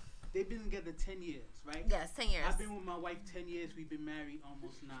think they've been together 10 years, right? Yes, 10 years. I've been with my wife 10 years. We've been married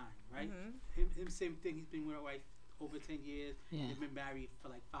almost 9, right? Mm-hmm. Him, same thing. He's been with my wife over 10 years. Yeah. They've been married for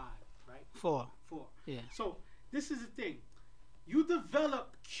like 5, right? 4. 4. Yeah. So this is the thing. You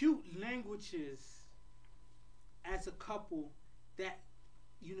develop cute languages as a couple that,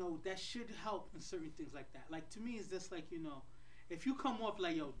 that should help in certain things like that. Like, to me, it's just like, if you come off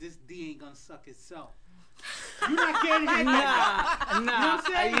like, yo, this D ain't gonna suck itself. You're not getting it. Nah, You know what I'm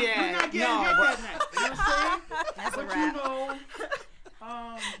saying? yeah, You're not getting no, hit but- that night. You know what I'm saying? That's a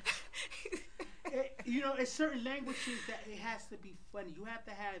But it's certain languages that it has to be funny. You have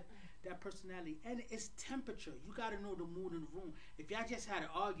to have that personality, and it's temperature. You got to know the mood in the room. If y'all just had an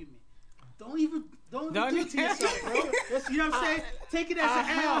argument, don't even do it to yourself, bro. You know what I'm saying? Take it as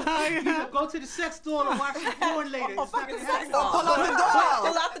an L. Go to the sex store and watch the porn later. It's not gonna happen. Pull out the door.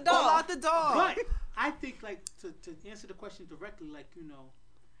 Pull out the door. Pull out the door. But I think, like, to answer the question directly, like,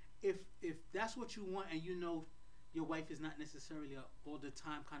 if that's what you want, and your wife is not necessarily a all the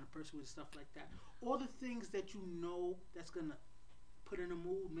time kind of person with stuff like that, all the things that that's gonna put in a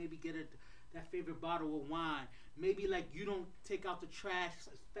mood, maybe get that favorite bottle of wine, maybe like you don't take out the trash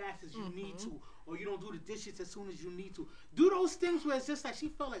as fast as you need to, or you don't do the dishes as soon as you need to. Do those things where it's just like she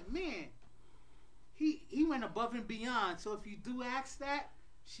felt like, man, he went above and beyond. So if you do ask that,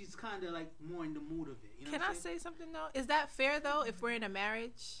 she's kind of like more in the mood of it. You know Can what I I'm saying? say something though? Is that fair though? If we're in a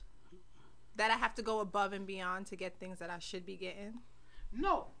marriage, that I have to go above and beyond to get things that I should be getting?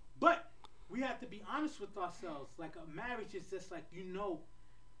 No, but we have to be honest with ourselves. Like, a marriage is just like,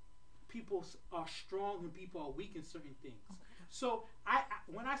 people are strong and people are weak in certain things. So I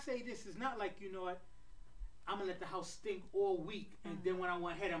when I say this, it's not like, what, I'm gonna let the house stink all week, and then when I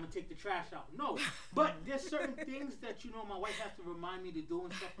want head, I'm gonna take the trash out. No, but there's certain things that my wife has to remind me to do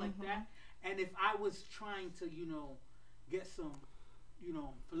and stuff like that. And if I was trying to get some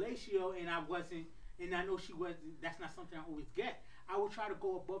fellatio, and I wasn't, and I know she wasn't, that's not something I always get, I would try to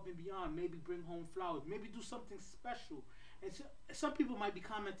go above and beyond. Maybe bring home flowers, maybe do something special. And so, some people might be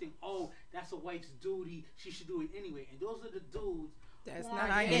commenting, oh, that's a wife's duty, she should do it anyway. And those are the dudes That's who not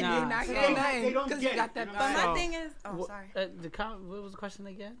aren't getting Nah. you're not They getting don't nothing get because you it, got that you know But what my So- thing is, sorry. What was the question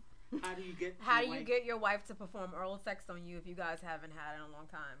again? How do you get How your do you wife- get your wife to perform oral sex on you if you guys haven't had it in a long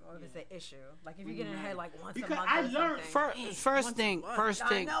time, or if it's an issue? Like if you get in head like once Because a month I or learned something. First thing,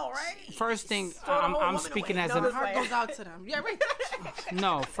 I know, right? first thing. Throw the whole I'm woman speaking away. as No, a this heart way. goes out to them. Yeah, right.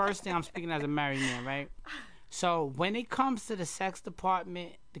 no. First thing, I'm speaking as a married man, right? So when it comes to the sex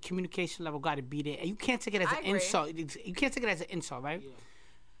department, the communication level got to be there, and you can't take it as I an agree. insult. You can't take it as an insult, right? Yeah.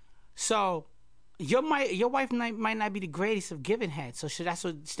 So your wife might not be the greatest of giving head, so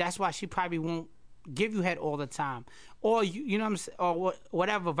that's why she probably won't give you head all the time, or you know what I'm saying, or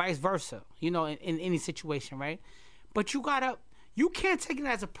whatever, vice versa. In any situation, right? But you can't take it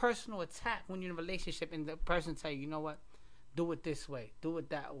as a personal attack when you're in a relationship and the person tell you, you know what, do it this way, do it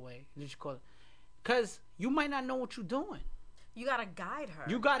that way. What you call it? Because you might not know what you're doing. You gotta guide her.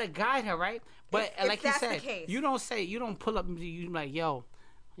 You gotta guide her, right? But If like you that's the said, case. you don't pull up and you like, yo,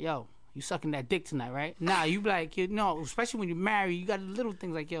 you sucking that dick tonight, right? Nah, you be like, especially when you're married, you got little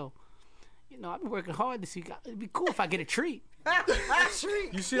things like, yo, I've been working hard this week. It'd be cool if I get a treat.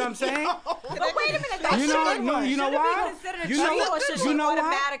 You see what I'm saying? But wait a minute, that You know why? considered a You know- treat, or should you she know why?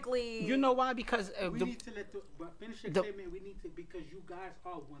 automatically? You know why? Because We need to finish your statement. We need to, because you guys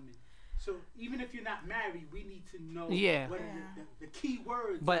are women. So even if you're not married, we need to know Yeah. what are the key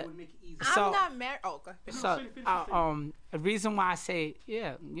words But- that would make it easy. So- I'm not married. Oh, go ahead. So, finish your statement. the reason why I say,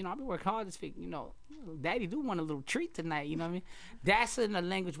 I've been working hard this week, Daddy do want a little treat tonight, you know what I mean? That's in a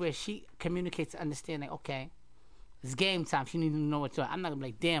language where she communicates to understand, like, okay, it's game time. She needs to know what's up. I'm not going to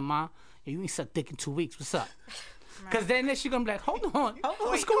be like, damn, Ma, you ain't sucked dick in 2 weeks. What's up? Because then she's going to be like, hold on.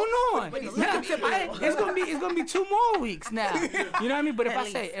 What's going on? Now, it's going to be 2 more weeks now. You know what I mean? But if I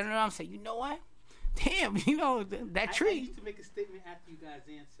say, you know what I'm saying? You know what? damn, you know, that I tree. need to make a statement after you guys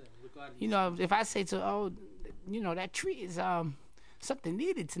answer regarding. You know, if I say to, oh, you know, that tree is something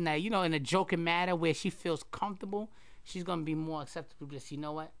needed tonight, you know, in a joking manner where she feels comfortable, she's gonna be more acceptable. Just, you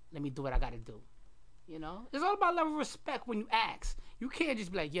know what? Let me do what I gotta do. You know, it's all about level of respect when you ask. You can't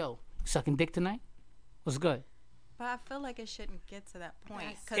just be like, yo, you sucking dick tonight? What's good? But I feel like it shouldn't get to that point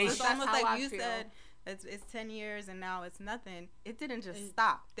Yes. because it's That's almost how like I you feel. said. It's 10 years and now it's nothing. It didn't just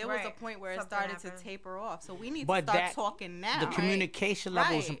stop. There was a Right. point where it Something started happened. to taper off. So we need But to start that- talking now. The communication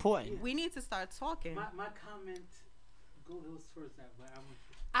level is Right. important. We need to start talking. My comment goes first. That, but I want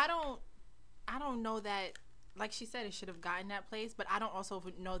you. I don't know that, like she said, it should have gotten that place, but I don't also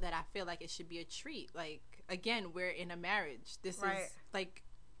know that I feel like it should be a treat. Like, again, we're in a marriage. This Right. is like,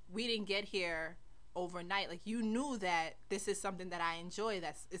 we didn't get here overnight. Like, you knew that this is something that I enjoy,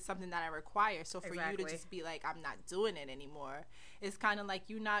 it's something that I require. So for you Exactly. to just be like, I'm not doing it anymore, it's kind of like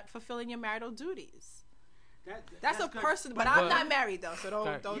you not fulfilling your marital duties. That's a good. person, but I'm But- not married though, so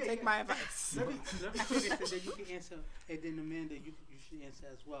Right. don't Yeah, take yeah. my advice. Let me say this, and then you can answer, and then Amanda, you should answer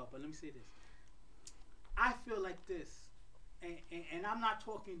as well. But let me say this: I feel like this, and I'm not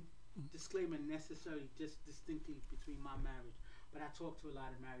talking disclaimer necessarily just distinctly between my marriage, but I talk to a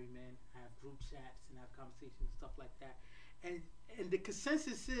lot of married men. I have group chats and have conversations and stuff like that, and the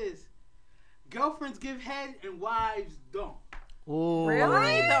consensus is girlfriends give head and wives don't. Ooh.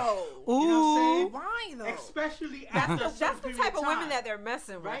 Really? though? Ooh. You know what I'm saying? Why though? Especially after a That's certain the period type of women time. that they're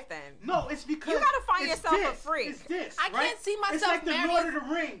messing with. Right? Then No, it's because You gotta find it's yourself a this, freak. It's this. I right? can't see It's myself like the marrying- Lord of the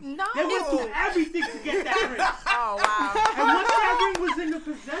Rings. No. They went through everything to get that ring. oh wow. And once that ring was in the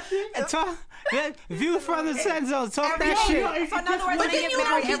possession, Talk, view from the send zone. Talk that yo, shit. yo, it So in just other words, went- But then get you married,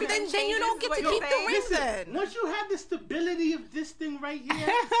 don't keep, everything then you don't changes, get to what keep you're the saying? ring Listen, then. once you have the stability of this thing right here,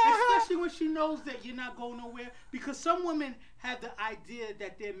 especially when she knows that you're not going nowhere, because some women have the idea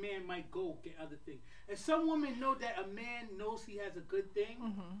that their man might go get other things, and some women know that a man knows he has a good thing,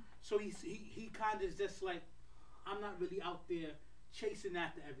 so he kind of just like, I'm not really out there chasing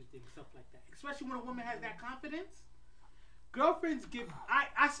after everything, stuff like that. Especially when a woman has that confidence. Girlfriends give,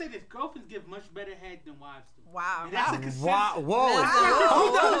 I say this, girlfriends give much better head than wives do. Wow. And that's a consensus. Wow. Whoa. Listen.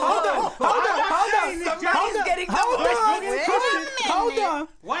 Hold on. Somebody's getting Hold on.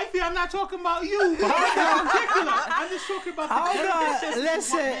 Wifey, I'm not talking about you. In particular. I'm just talking about the Hold general on. consensus of what men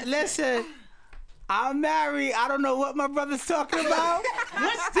say. Listen. I'm married. I don't know what my brother's talking about.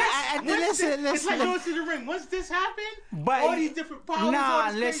 Once this, Listen. it's like going to the ring. Once this happened, But all these different powers, all nah,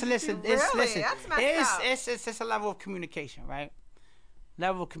 this listen. crazy shit. Really? Listen. That's messed up. It's just a level of communication, right?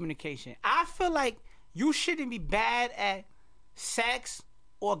 Level of communication. I feel like you shouldn't be bad at sex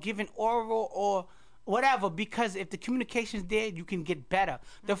or giving oral or whatever, because if the communication's there, you can get better.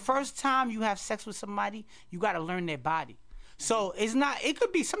 The first time you have sex with somebody, you got to learn their body. So it's not. It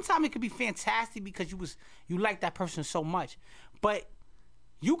could be. Sometimes it could be fantastic because you like that person so much, but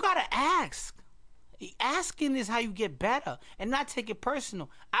you gotta ask. Asking is how you get better, and not take it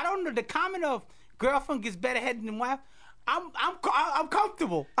personal. I don't know the comment of girlfriend gets better head than wife. I'm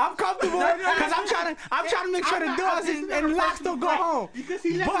comfortable. I'm comfortable because I'm trying to make sure the doors and locks don't go home. Because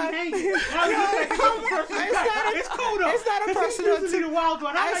he left But- me hanging. It's cool though. It's not a 'Cause he's personal usually the wild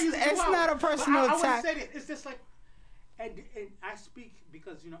one. I'm not It's- usually the it's wild not a one. But personal I want attack. to say this. It's just like, and I speak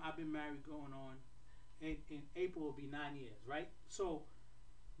because I've been married going on. In April will be 9 years, right? So,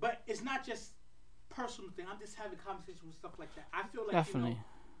 but it's not just personal thing. I'm just having conversations with stuff like that. I feel like Definitely.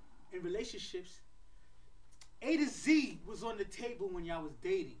 in relationships, A to Z was on the table when y'all was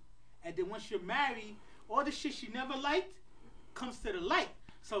dating, and then once you're married, all the shit she never liked comes to the light.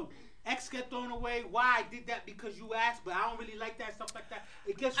 So X get thrown away. Why I did that because you asked, but I don't really like that stuff like that.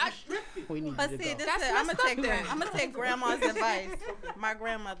 It gets restricted. We need But you to see, go. this That's is, I'm messed gonna up take then. I'm gonna take grandma's advice. My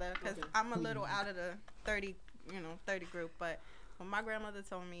grandmother, because I'm a little out of the 30 group. But what my grandmother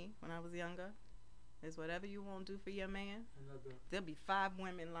told me when I was younger is whatever you won't do for your man, there'll be 5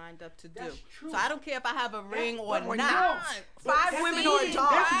 women lined up to do. That's true. So I don't care if I have a ring or but not. no. 5 That's women the or a thing.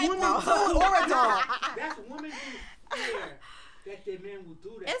 dog. That's women Or a dog. That's women who fear that their man will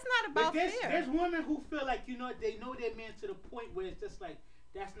do that. It's not But about there's, fear. There's women who feel like they know their man to the point where it's just like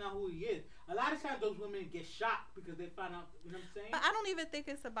that's not who he is. A lot of times those women get shocked because they find out. You know what I'm saying? But I don't even think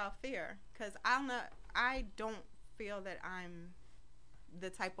it's about fear, because I don't feel that I'm the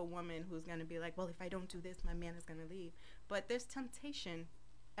type of woman who's gonna be like, well, if I don't do this, my man is gonna leave. But there's temptation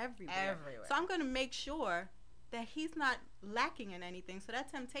everywhere. So I'm gonna make sure that he's not lacking in anything, so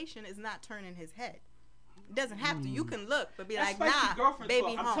that temptation is not turning his head. It doesn't have to. You can look, but be That's like, spicy nah, girlfriend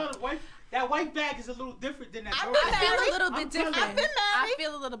baby, talk. I'm home. telling wife, that white bag is a little different than that I've girlfriend. been I feel married. a little bit I'm telling different. you. I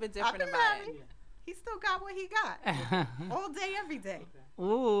feel a little bit different been about married. it. He still got what he got all day, every day.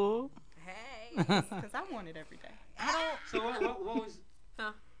 Ooh. Hey. Because I want it every day. I don't. So what was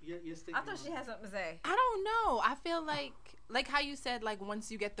Huh? your I statement? thought she had something to say. I don't know. I feel like how you said, like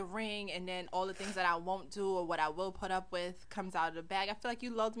once you get the ring and then all the things that I won't do or what I will put up with comes out of the bag. I feel like you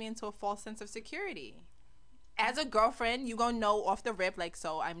lulled me into a false sense of security. As a girlfriend, you gonna know off the rip, like,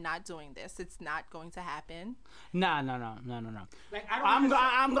 so I'm not doing this. It's not going to happen. No. Like, I don't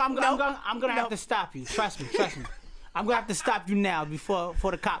I'm gonna have to stop you. Trust me. I'm gonna have to stop you now before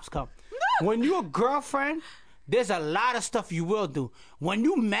the cops come. When you're a girlfriend, there's a lot of stuff you will do. When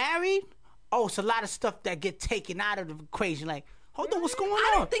you married, it's a lot of stuff that get taken out of the equation. Like, hold on, what's going on?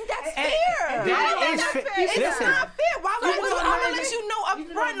 I don't think that's fair. That is fair. It's Listen, not fair. Why would I'm gonna let you know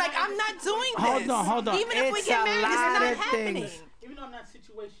up front, like, I'm not doing this. Hold on. Even if we It's get a married, it's lot not of happening. things. Even though I'm not in that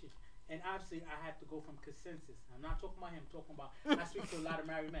situation, and obviously I have to go from consensus. I'm not talking about him. I'm talking about I speak to a lot of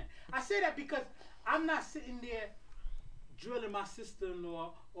married men. I say that because I'm not sitting there drilling my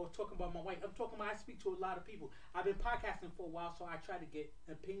sister-in-law or talking about my wife. I'm talking about I speak to a lot of people. I've been podcasting for a while, so I try to get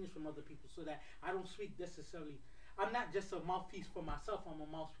opinions from other people so that I don't speak necessarily. I'm not just a mouthpiece for myself. I'm a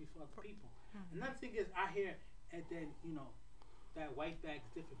mouthpiece for other people. Another thing is I hear, and then that wife bag's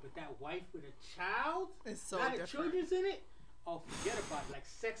different, but that wife with a child, It's so not the different. children's in it. Oh, forget about it. Like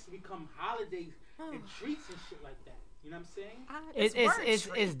sex become holidays and treats and shit like that. You know what I'm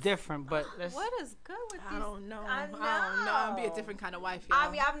saying? It's different, but let's, What is good with I these? don't know. I I don't know. I'll be a different kind of wife.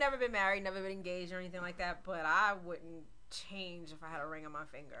 I mean, I've never been married, never been engaged or anything like that, but I wouldn't change if I had a ring on my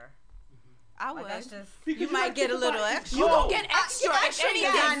finger. I Like, would. that's just. Because You might gotta get a think little about it. extra. You Yo, gonna get extra. extra, if yeah,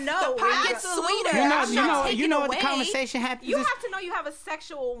 I anything. know. The pocket's Absolutely. sweeter. you I'm not know taking what the away. conversation happens. You is- have to know you have a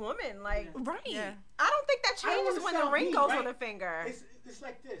sexual woman. Like, Right. Yeah. I don't think that I don't changes when the understand ring me, goes right? on the finger. It's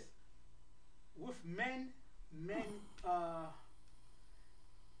like this. With men,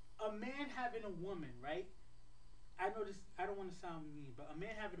 a man having a woman, right? I know this. I don't want to sound mean, but a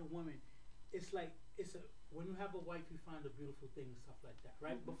man having a woman, it's like when you have a wife, you find a beautiful thing and stuff like that,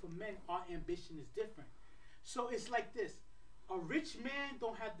 right? But for men, our ambition is different. So it's like this: a rich man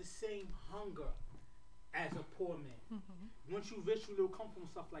don't have the same hunger as a poor man. Once you rich, you a little comfortable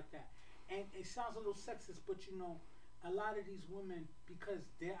and stuff like that. And it sounds a little sexist, but a lot of these women, because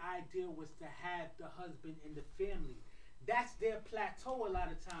their idea was to have the husband in the family, that's their plateau a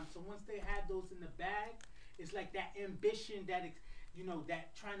lot of times. So once they have those in the bag, it's like that ambition, that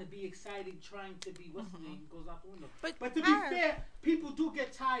that trying to be excited, trying to be what's the name goes out the window. But But to be fair, people do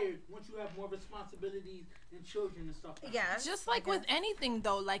get tired once you have more responsibilities and children and stuff like that. Yeah. Just like with anything,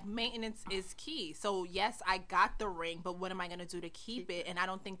 though, like maintenance is key. So yes, I got the ring, but what am I gonna do to keep it? And I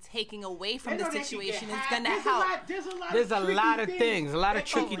don't think taking away from the situation is gonna help. There's a lot of things, a lot of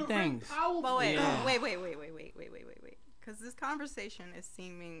that come tricky with the ring things. powerful. But wait, Yeah. wait. Because this conversation is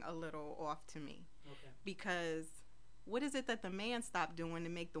seeming a little off to me. Okay. Because what is it that the man stopped doing to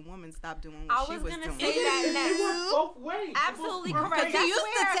make the woman stop doing I what she was was gonna doing? say that It next. works both ways. Absolutely It works correct. both He That's ways. used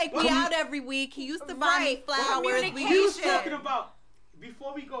to where- take me out every week. He used to buy me Right. flowers. We Communication. He was talking about,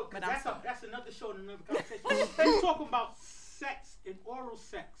 before we go, But because I'm that's another show and another conversation. He's talking about sex and oral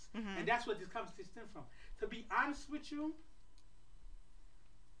sex, and that's what this conversation stems from. To be honest with you,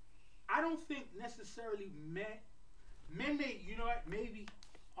 I don't think necessarily men may, maybe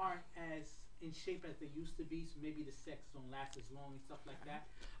aren't as in shape as they used to be, so maybe the sex don't last as long and stuff like that.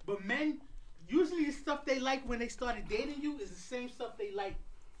 But men, usually the stuff they like when they started dating you is the same stuff they like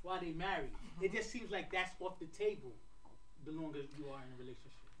while they married. It just seems like that's off the table the longer you are in a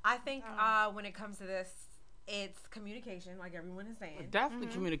relationship. I think when it comes to this, it's communication, like everyone is saying. Definitely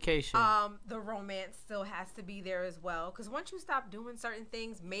communication. The romance still has to be there as well. Because once you stop doing certain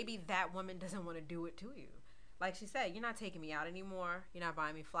things, maybe that woman doesn't want to do it to you. Like she said, you're not taking me out anymore. You're not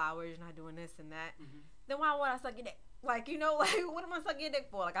buying me flowers. You're not doing this and that. Then why would I suck your dick? Like, what am I sucking your dick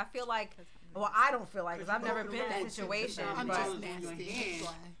for? Like, I feel like, well, I don't feel like, because I've never been in that situation. I'm But just nasty.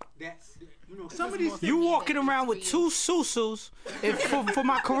 That's some of these You walking around with two susus. For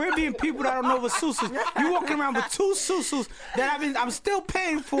my Caribbean people that don't know what susus, you walking around with two susus that I'm still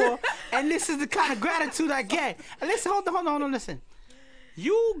paying for, and this is the kind of gratitude I get. And listen, hold on, listen.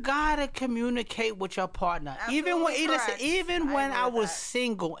 You gotta communicate with your partner. Even when Absolutely correct. even I when agree I with was that.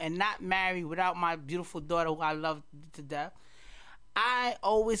 single and not married, without my beautiful daughter who I love to death, I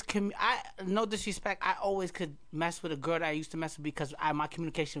always no disrespect, I always could mess with a girl that I used to mess with because my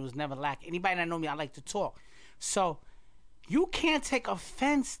communication was never lacking. Anybody that know me, I like to talk. So you can't take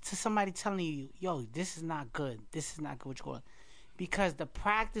offense to somebody telling you, yo, this is not good. This is not good what you're going. Because the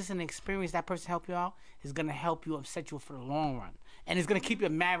practice and experience that person help you out is gonna help you and set you up for the long run. And it's gonna keep your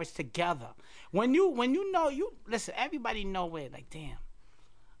marriage together. When you listen, everybody know where, like, damn,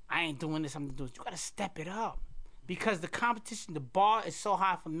 I ain't doing this, I'm gonna do it. You gotta step it up. because the competition, the bar is so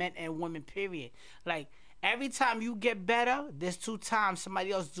high for men and women. Period. Like every time you get better, there's 2 times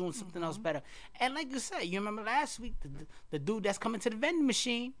somebody else doing something else better. And like you said, you remember last week the dude that's coming to the vending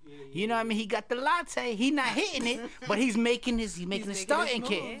machine. You know what I mean? He got the latte. He not hitting it, but he's making his starting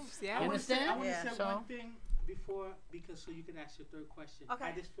kit. Yeah. You understand? I want to Yeah. say So- one thing before, because so you can ask your third question. Okay.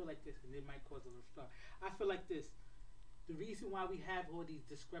 I just feel like this, and it might cause a little start. I feel like this. The reason why we have all these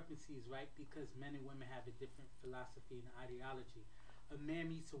discrepancies, right? Because men and women have a different philosophy and ideology. A man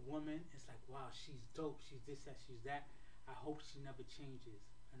meets a woman, it's like, wow, she's dope. She's this, that, she's that. I hope she never changes.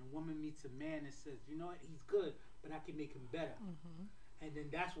 And a woman meets a man and says, you know what, he's good, but I can make him better. And then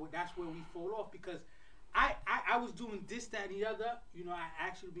that's where we fall off, because I was doing this, that, and the other. You know, I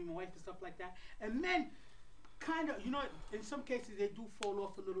actually be my wife and stuff like that. And men kind of, you know, in some cases they do fall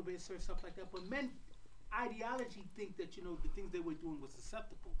off a little bit, certain stuff like that. But men ideology think that, you know, the things they were doing was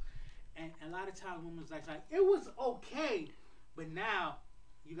acceptable. And a lot of times women's like it was okay, but now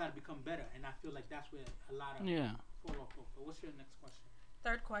you got to become better. And I feel like that's where a lot of fall off. But what's your next question?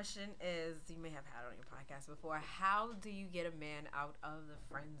 Third question is, you may have had on your podcast before, how do you get a man out of the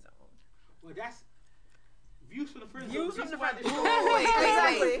friend zone? Well, that's views from the friend Views zone. from the Why friend this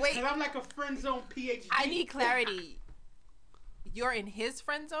zone. show- Wait. And I'm like a friend zone PhD. I need clarity. You're in his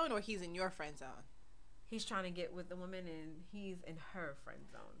friend zone, or he's in your friend zone? He's trying to get with the woman and he's in her friend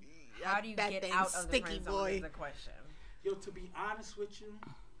zone. How do you That get thing's out of the sticky, friend zone boy. is the question. Yo, to be honest with you,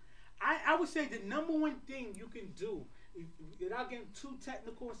 I would say the number one thing you can do, without getting too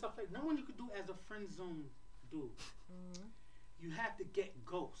technical and stuff like, number one you can do as a friend zone dude, you have to get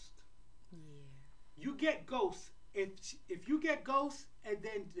ghost. Yeah. You get ghost. If you get ghost and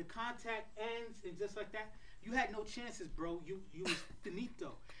then the contact ends and just like that, you had no chances, bro. You was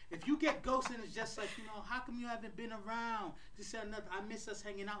finito. If you get ghost and it's just like, you know, how come you haven't been around? This and another. I miss us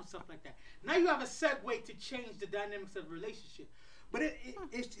hanging out and stuff like that. Now you have a segue to change the dynamics of the relationship. But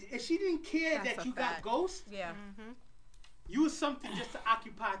if she didn't care That's that a you fact. got ghost, Yeah. you was something just to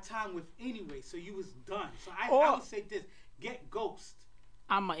occupy time with anyway. So you was done. So I would say this: get ghost.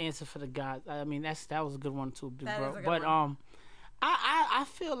 I'm gonna answer for the guys. I mean, that was a good one too, big That bro. is a good But one. I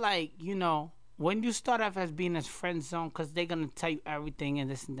feel like, you know, when you start off as being a friend zone, because they're gonna tell you everything and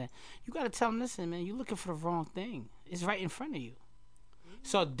this and that, you gotta tell them, listen, man, you're looking for the wrong thing. It's right in front of you.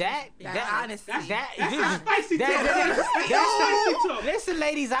 So that honesty. That's spicy talk. That's spicy talk. Listen,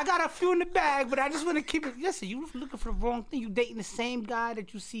 ladies, I got a few in the bag, but I just want to keep it. Listen, you looking for the wrong thing. You dating the same guy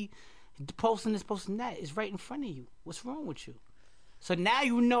that you see posting this, posting that. It's right in front of you. What's wrong with you? So now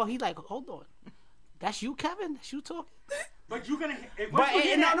you know. He like, hold on, that's you, Kevin. That's you talking. But you're gonna. no.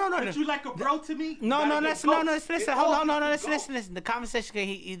 But you like a bro to me? No, listen. It Hold all on, gets to listen. ghost. The conversation can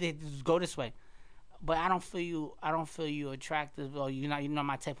either just go this way, but I don't feel you attractive, or you're not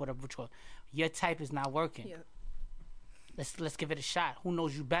my type. Whatever. Your type is not working. Yeah. Let's give it a shot. Who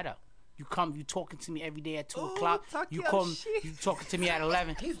knows you better? You talking to me every day at 2 Ooh, o'clock. talk You your call me, shit. you talking to me at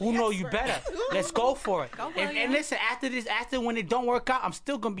 11. Who know you better? Let's go for it. And listen, after when it don't work out, I'm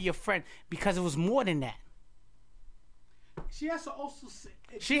still gonna be your friend because it was more than that. She has to also. Say,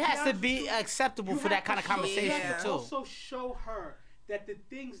 She has to be acceptable you for have that kind to of conversation You have to too. also show her that the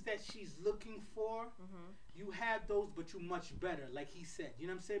things that she's looking for, you have those, but you much better. Like he said, you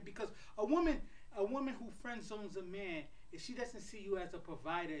know what I'm saying? Because a woman who friend zones a man, if she doesn't see you as a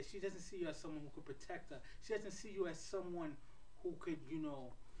provider, if she doesn't see you as someone who could protect her, she doesn't see you as someone who could, you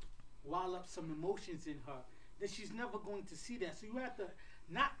know, wall up some emotions in her, then she's never going to see that. So you have to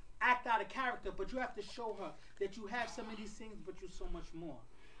not act out of character, but you have to show her that you have some of these things, but you're so much more.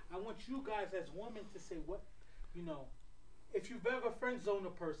 I want you guys as women to say what, you know, if you've ever friend zoned a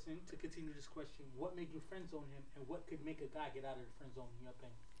person, to continue this question, what made you friend zone him, and what could make a guy get out of the friend zone in your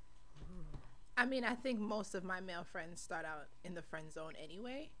opinion? I mean, I think most of my male friends start out in the friend zone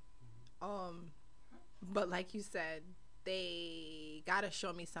anyway. But like you said, they gotta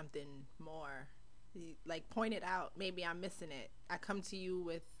show me something more. Like, point it out. Maybe I'm missing it. I come to you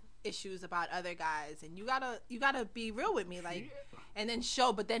with issues about other guys, and you gotta be real with me, like, and then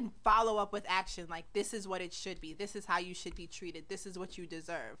but then follow up with action. Like, this is what it should be. This is how you should be treated. This is what you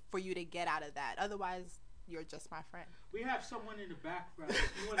deserve for you to get out of that. Otherwise, you're just my friend. We have someone in the background.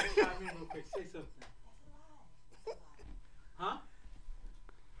 If you want to chime in real quick, say something. Huh?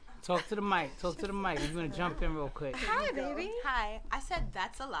 Talk to the mic. You're gonna jump in real quick. Hi, baby. Hi, I said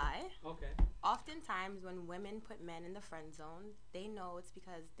that's a lie. Okay. Oftentimes, when women put men in the friend zone, they know it's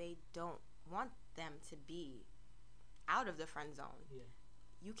because they don't want them to be out of the friend zone. Yeah.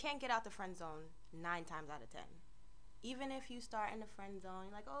 You can't get out the friend zone 9 times out of 10. Even if you start in the friend zone,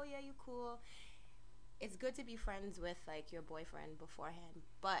 you're like, oh yeah, you cool. It's good to be friends with like your boyfriend beforehand,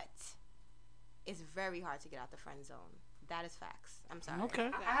 but it's very hard to get out the friend zone. That is facts. I'm sorry. Okay.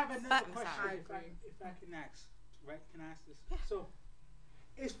 I have another I'm question. sorry. If I can ask, right? Can I ask this? So,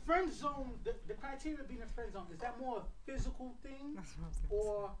 is friend zone the criteria of being a friend zone? Is that more a physical thing,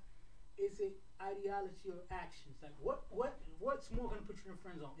 or is it ideology or actions? Like, what's more gonna put you in a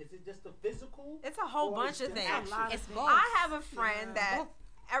friend zone? Is it just the physical? It's a whole or bunch is of the things. action? It's both. I have a friend that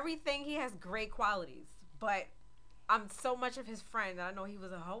everything he has great qualities, but I'm so much of his friend that I know he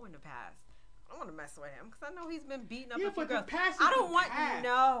was a hoe in the past. I don't want to mess with him because I know he's been beating up Yeah, a few but the girls. past is I don't the want past.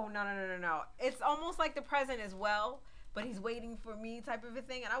 no. It's almost like the present as well, but he's waiting for me type of a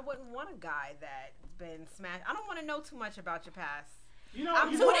thing, and I wouldn't want a guy that's been smashed. I don't want to know too much about your past. You know,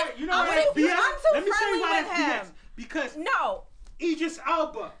 I'm you too- know what? You know I'm what? too- BS? I'm too Let me tell you friendly why with that's BS. him. Because No, Idris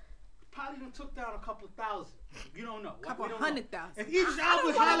Elba probably done took down a couple of thousand. You don't know. Couple We don't know. 100,000. If Idris I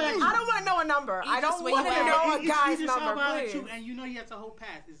Elba don't holler at you, want to know a number. I don't where want you to at? know a Idris guy's Elba number, holler at please. you, and you know he has a whole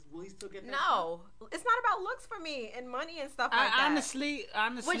pass. Will he still get that? No, it's not about looks for me and money and stuff like that. Honestly,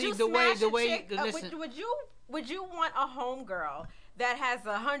 Would you the way smash a chick? listen. Would you want a homegirl that has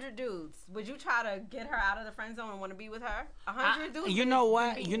 100 dudes? Would you try to get her out of the friend zone and want to be with her? 100 dudes. You know is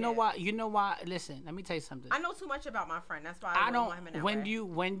what? beating You know it. what? You know what? Listen, let me tell you something. I know too much about my friend. That's why I, I wouldn't want him in don't. that way.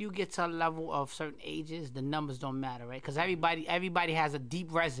 When you get to a level of certain ages, the numbers don't matter, right? Because everybody has a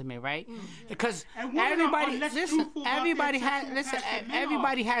deep resume, right? Because And women everybody are less listen. truthful about Everybody their has sexual listen. past than men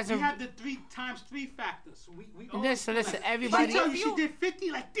Everybody are. has We a have the 3x3 factor. So we always listen. feel Listen. like, Everybody. She tell you she did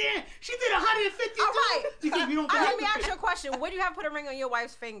 50. Like, damn, she did 150. All right. Because we don't. Let me ask you a question. Would you have put a ring on your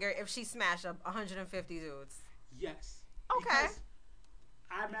wife's finger if she smashed up 150 dudes? Yes. Okay. Because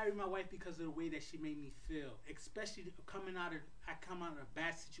I married my wife because of the way that she made me feel, especially I come out of a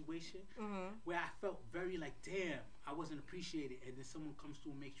bad situation where I felt very like, damn, I wasn't appreciated, and then someone comes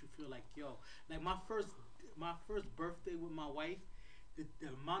through and makes you feel like, yo, like my first birthday with my wife, the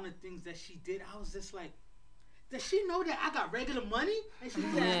amount of things that she did, I was just like, does she know that I got regular money and she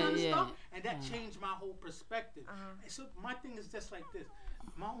did that kind of stuff? And that changed my whole perspective. And so my thing is just like this.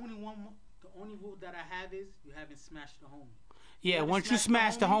 The only rule that I have is you haven't smashed the homie. Yeah, You once you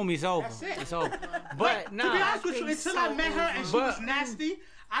smash smash the the homie, homie, it's over. that's it. It's over. But But to be no. honest with you, until I met her and she was But- nasty,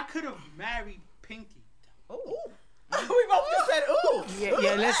 I could have married Pinky. Ooh. We both just said ooh.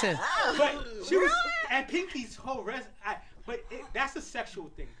 Yeah, listen. But she was, and Pinky's whole that's a sexual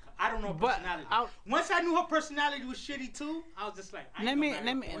thing. I don't know her But personality. I'll- Once I knew her personality was shitty too, I was just like, Let me-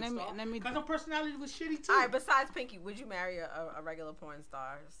 because her personality was shitty too. All right. Besides Pinky, would you marry a regular porn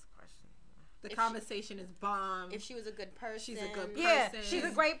star? That's the question. The If conversation is bomb. If she was a good person, She's a good Yeah, person. she's a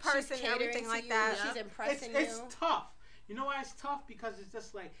great person and catering everything to like you, that. She's Yep. impressing it's you. tough. You know why it's tough? Because it's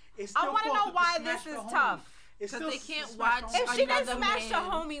just like it's. I still want to know falls with the why smash this the is homie. tough. It's 'Cause still they can't smash watch the If homie. she didn't Another smash the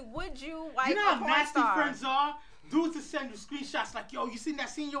man. homie, would you like You know a how porn nasty star? friends are? Dudes to send you screenshots like, yo, you seen that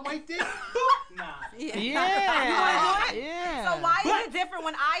scene your wife did? Nah. Yeah. You wanna do it? Yeah. So why But- is it different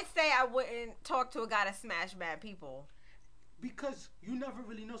when I say I wouldn't talk to a guy that smashed bad people? Because you never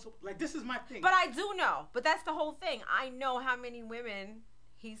really know. So, like, this is my thing. But I do know. But that's the whole thing. I know how many women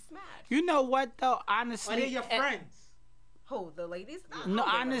he smashed. You know what though? Honestly, Are they your friends? Who? The ladies? I don't No, give a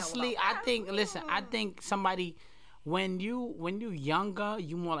hell honestly, about I that. think somebody when you younger,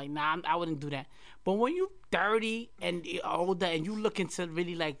 you more like I wouldn't do that. But when you 30 and older and you looking to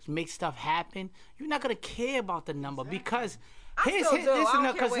really like make stuff happen, you're not gonna care about the number because I still do. I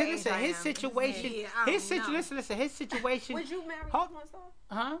don't care what age listen, I his am. situation, Yeah, I his don't situation, know. listen, his situation. Would you marry a Hold- porn star?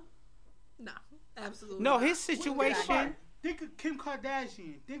 Huh? No, absolutely. No, not. his Think about situation. it. Think of Kim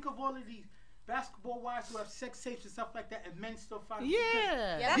Kardashian. Think of all of these basketball wives who have sex tapes and stuff like that, and men still find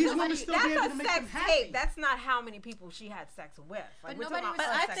Yeah. These That's women a, still be able that's to a make sex them happy. tape. That's not how many people she had sex with. Like, But we're nobody talking was-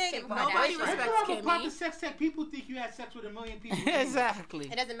 about I a sex think tape. nobody Like, If respects you ever pop Kimmy. the sex tape, people think you had sex with a million people. Exactly.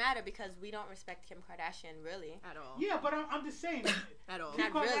 It doesn't matter because we don't respect Kim Kardashian, really. at all. Yeah, but I'm just saying. At all.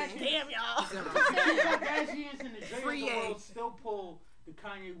 Kim Not really. Kardashian, Damn y'all. Kim Kardashians and the Dre of Free the A. world still pull the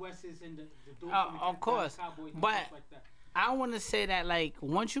Kanye Wests and the dudes Oh, from the of course. Cowboys and But- stuff like that. I want to say that like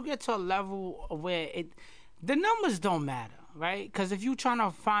once you get to a level where the numbers don't matter, right? Because if you trying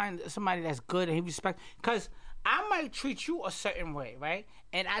to find somebody that's good and he respect, because I might treat you a certain way, right?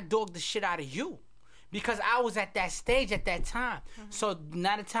 And I dog the shit out of you. Because I was at that stage at that time. So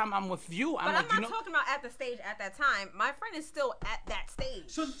now the time I'm with you, I'm But like, I'm not you know, talking about at the stage at that time. My friend is still at that stage.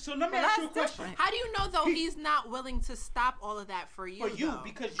 So let me Well, ask you a that's question. different. How do you know though he's not willing to stop all of that for you? For you, though?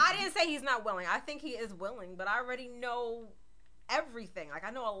 because I didn't say he's not willing. I think he is willing, but I already know everything. Like, I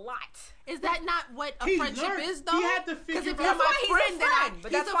know a lot. Is that not what a He friendship learned- is though? he had to Because figure if out- you're That's my why he's a friend, then friend,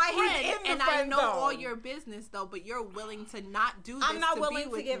 but that's why he's friend, in the and I friend know zone. all your business though, but you're willing to not do this. I'm not to willing be to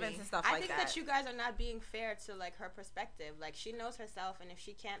with give me. into stuff I like think that you guys are not being fair to like her perspective. Like she knows herself, and if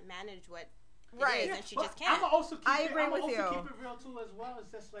she can't manage what Right. and she But just can't. I'ma also keep I it, agree I'ma with also you. keep it real too as well.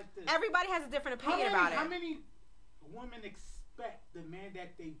 It's just like this. Everybody has a different opinion about How it. many women expect the man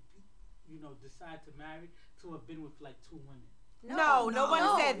that they, decide to marry to have been with like 2 women? No, no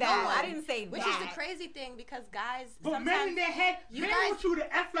one said no that. one. I didn't say Which that. is the crazy thing because guys But sometimes men in their head, you men guys- want you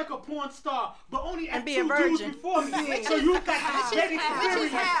to act like a porn star, but only And act be a 2 dudes virgin. before me. So you got that dead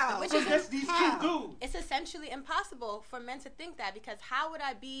experience which from is just these 2 dudes. it's essentially impossible for men to think that because how would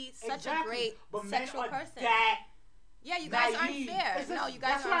I be such Exactly. a great But sexual men are person? that Yeah, you guys naive. aren't fair. It's No, just- you guys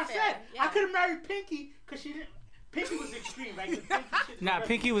that's aren't what I fair. said. Yeah. I could have married Pinky because she didn't. Pinky was extreme, right? 'Cause Pinky shit Nah, was-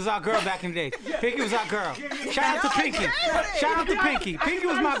 Pinky was our girl back in the day. Pinky was our girl. Yeah. Shout out to Pinky. Shout out to Pinky. Pinky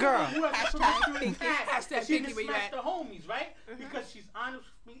was my girl. Hashtag She Pinky where you smash at. the homies, right? Because she's honest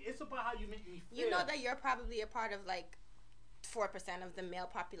with me. It's about how you make me feel. You know that you're probably a part of like 4% of the male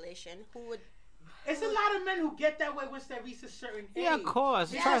population who would. It's a lot of men who get that way once they reach a certain age. Yeah, of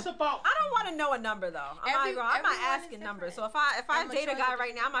course. It's Trust- just about. I don't want to know a number though. I'm Every- not everyone asking is numbers. So different. if I And date a matures guy are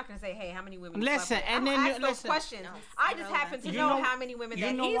right now, I'm not gonna say, hey, how many women? you Listen, slept with? and I'm then gonna you- ask those listen. questions. No, it's I just happen to You know how many women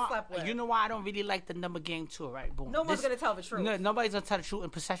that he why, slept with. You know why I don't really like the number game too, right? Boom. No one's gonna tell the truth. No, nobody's gonna tell the truth,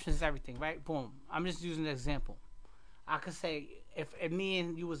 and perception is everything, right? Boom. I'm just using an example. I could say if me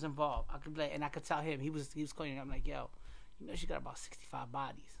and you was involved, I could be like, and I could tell him he was calling. I'm like, yo, she got about 65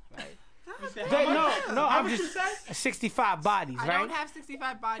 bodies, right? You said, They- how much? no, How I'm much you just said? 65 bodies, I right? don't have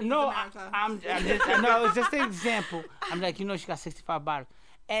 65 bodies No, in America. I'm just, no, it's just an example. I'm like, she got 65 bodies,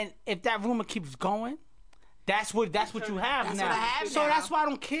 and if that rumor keeps going, that's what you have That's now. what I have so now. that's why I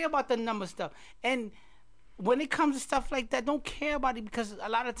don't care about the number stuff. And when it comes to stuff like that, don't care about it because a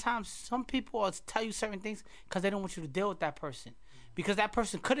lot of times some people will tell you certain things because they don't want you to deal with that person. Because that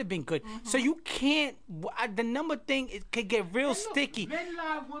person could have been good, so you can't. The number thing it could get real sticky Men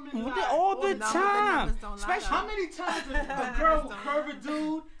lie, women lie. all the time. time. numbers don't lie, Especially How many times a girl will curve a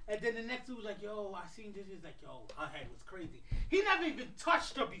dude, and then the next dude's like, yo, I seen this. He's like, yo, her head was crazy. He never even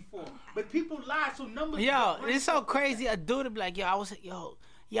touched her before. But people lie, so numbers. Yo, it's so crazy. A dude would be like, I was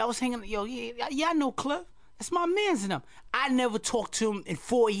hanging. Yeah, I know Cliff. That's my man's in him. I never talked to him in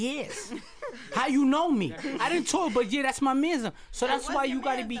 4 years. How you know me? I didn't talk, but yeah, that's my man's in him. So that's why you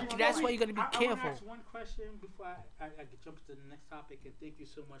gotta be. That's why you gotta be I want careful. to ask one question before I jump to the next topic, and thank you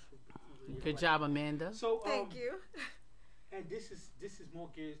so much for your Good question. job, Amanda. So, Thank you. And this is more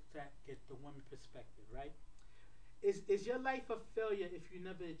geared to get the woman perspective, right? Is your life a failure if you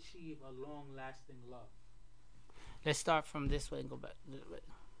never achieve a long lasting love? Let's start from this way and go back.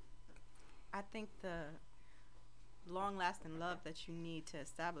 I think the long-lasting love that you need to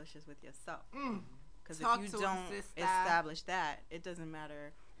establish is with yourself. Because Talk if you to us, don't sister. establish that, it doesn't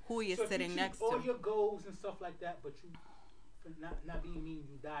matter who you're So if you sitting achieve next all to. your goals and stuff like that, but you for not being mean,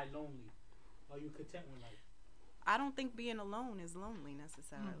 you die lonely. Are you content with life? I don't think being alone is lonely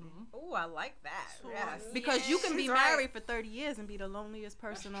necessarily. Oh, I like that. Yes. Because you can be She's right. married for 30 years and be the loneliest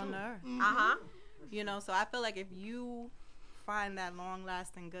person on the earth. Uh-huh. So I feel like if you find that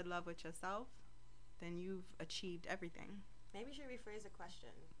long-lasting good love with yourself, then you've achieved everything. Maybe you should rephrase the question.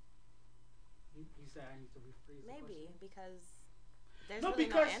 You said I need to rephrase the Maybe question. because there's No, really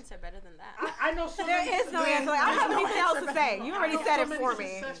because no answer better than that. I know so There many, is no answer. Like, I don't have anything else to say. You already I know said so it many for me.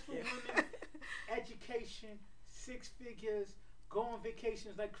 Successful women, education, 6 figures, go on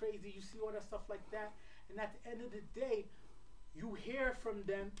vacations like crazy. You see all that stuff like that, and at the end of the day, you hear from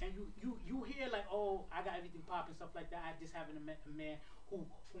them, and you hear like, oh, I got everything popping, stuff like that. I just haven't met a man who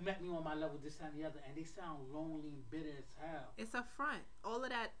met me on my level, this and the other, and they sound lonely and bitter as hell. It's a front. All of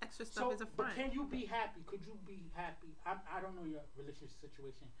that extra stuff is a But front. can you be happy? Could you be happy? I don't know your relationship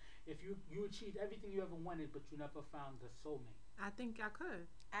situation. If you achieved everything you ever wanted, but you never found the soulmate. I think I could.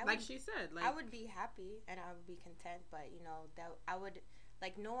 I Like would- she said, like I would be happy and I would be content, but that I would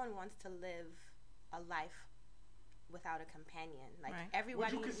like. No one wants to live a life without a companion. Like Right. Would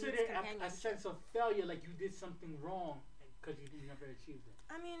everybody you needs consider it a companionship. sense of failure, like you did something wrong because you never achieved it?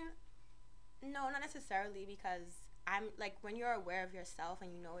 I mean, no, not necessarily because I'm like when you're aware of yourself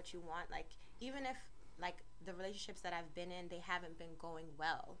and you know what you want. Like even if like the relationships that I've been in, they haven't been going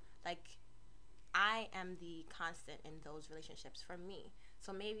well. Like I am the constant in those relationships for me.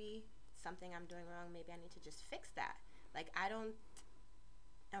 So maybe something I'm doing wrong. Maybe I need to just fix that. Like I don't.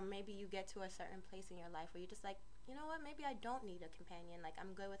 Or maybe you get to a certain place in your life where you're just like, you know what? Maybe I don't need a companion. Like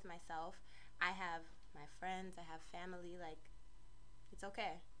I'm good with myself. I have my friends. I have family. Like it's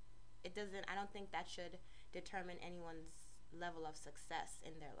okay. It doesn't. I don't think that should determine anyone's level of success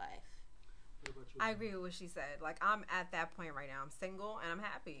in their life. What about you? I agree with what she said. Like, I'm at that point right now. I'm single and I'm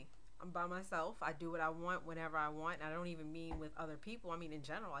happy. I'm by myself. I do what I want whenever I want. And I don't even mean with other people. I mean in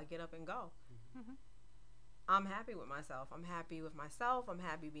general. I get up and go. I'm happy with myself. I'm happy with myself. I'm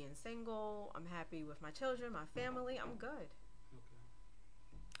happy being single. I'm happy with my children, my family. I'm good. Okay.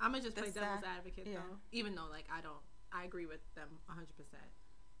 I'm gonna just play This, devil's advocate yeah. though, even though like I agree with them 100%.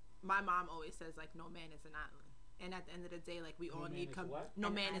 My mom always says like no man is an island, and at the end of the day, like we No all man need is what? no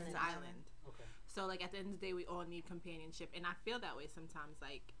An man is an island. island. Okay. So like at the end of the day, we all need companionship, and I feel that way sometimes.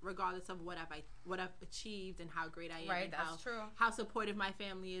 Like regardless of what I've achieved and how great I am, Right, and that's true. how supportive my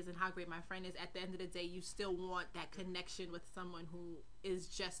family is, and how great my friend is. At the end of the day, you still want that connection with someone who is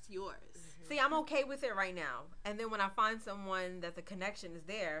just yours. See, I'm okay with it right now. And then when I find someone that the connection is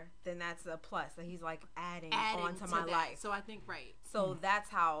there, then that's a plus. That he's like adding on to my that. life. So I think right. So that's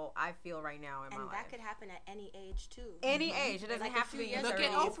how I feel right now in And my that life. could happen at any age too. Any age. It doesn't Like a have to few be in years your ago.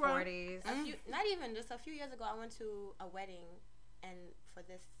 30s, Look at Oprah. 40s. Not even just a few years ago, I went to a wedding, and for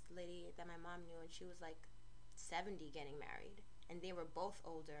this lady that my mom knew, and she was like 70 getting married, and they were both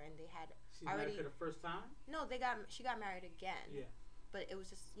older, and they had She's already. married for the first time? No, she got married again. Yeah. But it was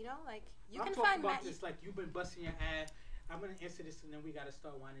just, like you I'm can talking find about this like you've been busting your ass. I'm gonna answer this and then we gotta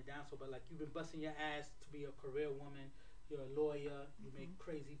start winding down. So, but like you've been busting your ass to be a career woman. You're a lawyer. You make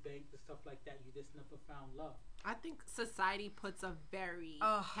crazy bank and stuff like that. You just never found love. I think society puts a very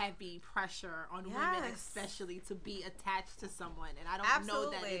Ugh. heavy pressure on women, Yes. especially to be attached to someone, and I don't know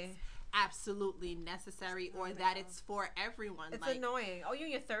that it's absolutely necessary or that it's for everyone. It's like, annoying. Oh, you're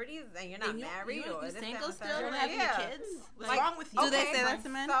in your 30s and you're not and married you or this, single that, and the still, third? don't have any Yeah. kids. What's Like, wrong with you? Do they okay, say that to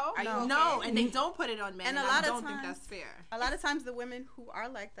men? so? Are you No. no, okay? and they don't put it on men, And and a lot I of don't think times- that's fair. A lot of times the women who are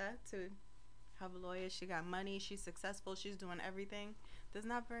like that to have a lawyer, she got money, she's successful, she's doing everything. There's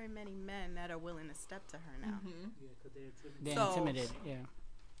not very many men that are willing to step to her now. Yeah, because they're intimidated. They're So- intimidated. Yeah.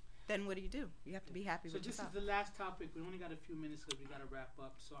 Then what do? You have to be happy So with this yourself. is the last topic. We only got a few minutes because we got to wrap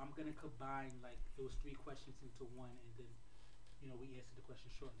up. So I'm gonna combine like those 3 questions into one, and then we answer the question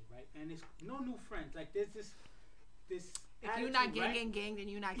shortly, right? And it's no new friends. Like there's this. If you're not gang, right? gang, gang, then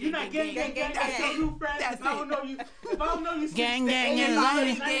you're not You're gang, not gang, gang, gang. That's gang. your new friends. That's If I don't know you, since Gang, the gang, 80s, gang,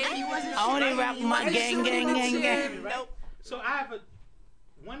 like, gang. you wasn't I only shit, rap right? my You wasn't gang, shit gang, with gang, shit, gang. right? Nope. So I have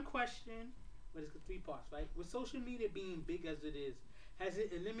one question, but it's 3 parts, right? With social media being big as it is, has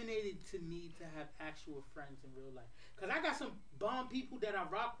it eliminated the need to have actual friends in real life? Because I got some bomb people that I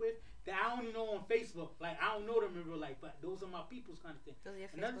rock with that I only know on Facebook. Like, I don't know them in real life, but those are my people's kind of thing. Those are your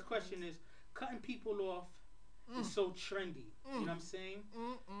Another Facebook question friends. is, cutting people off is so trendy. You know what I'm saying?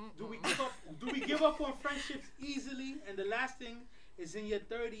 Do we give up on friendships easily? And the last thing is in your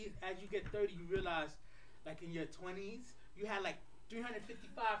 30s, as you get 30, you realize, like in your 20s, you had like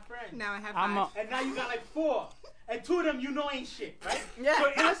 355 friends. Now I have I'm 5. And now you got like 4. And 2 of them ain't shit, right? Yeah.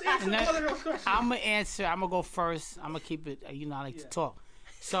 So let's answer And all of those questions. I'm gonna answer. I'm gonna go first. I'm gonna keep it. I like to Yeah. talk.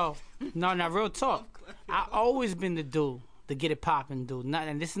 So no, real talk. I always been the dude to get it popping, dude.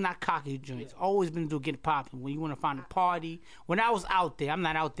 And this is not cocky joints. Yeah. Always been the dude get it popping. When you want to find a party. When I was out there, I'm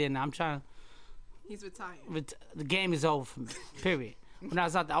not out there now. I'm trying. He's retired. The game is over for me. Period. When I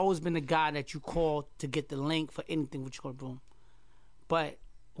was out there, I always been the guy that you call to get the link for anything what you gonna do. But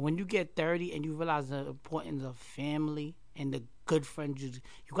when you get 30 and you realize the importance of family and the good friends, you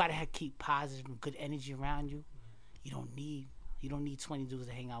gotta keep positive and good energy around you. You don't need 20 dudes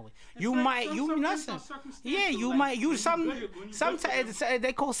to hang out with. You friends- might, some you friends listen. are circumstantial, Yeah, you like, might. You when some good, when you sometimes good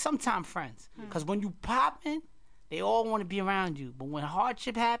they call sometime friends because when you popping, they all want to be around you. But when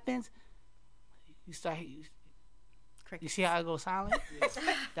hardship happens, you start. You see how it goes silent?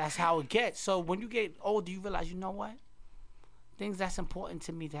 That's how it gets. So when you get older, you realize, you know what? Things that's important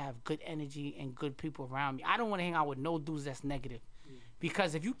to me to have good energy and good people around me. I don't want to hang out with no dudes that's negative.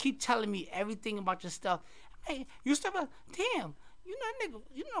 Because if you keep telling me everything about your stuff, hey, you start like, damn, you know, nigga,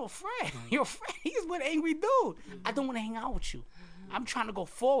 you know, Fred, your friend, he's one angry dude. I don't want to hang out with you. I'm trying to go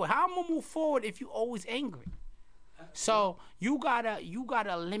forward. How am I gonna move forward if you always angry? So you gotta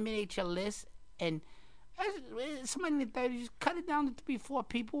eliminate your list and somebody in the 30s, cut it down to 3-4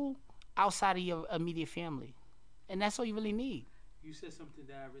 people outside of your immediate family, and that's all you really need. You said something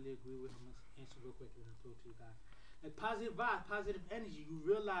that I really agree with. I'm gonna answer real quick and then throw it to you guys. Like positive vibe, positive energy. You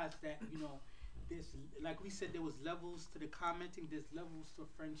realize that there's, like we said, there was levels to the commenting. There's levels to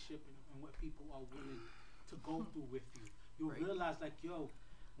friendship and what people are willing to go through with you. You realize, like, yo,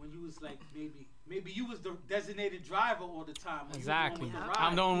 when you was like maybe you was the designated driver all the time. When Exactly. You was the one with the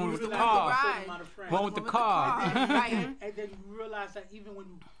I'm the one ride. with You the realize car. there was a certain amount of friends. One with the car. Right. And then you realize that even when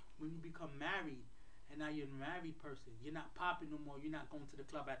you become married, and now you're a married person, you're not popping no more. You're not going to the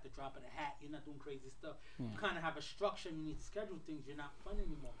club at the drop of the hat. You're not doing crazy stuff. You kind of have a structure. You need to schedule things. You're not fun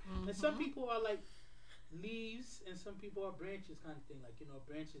anymore. And some people are like leaves, and some people are branches kind of thing. Like, a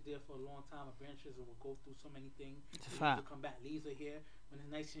branch is there for a long time. A branches will go through so many things. It's a Leaves fact. will come back. Leaves are here when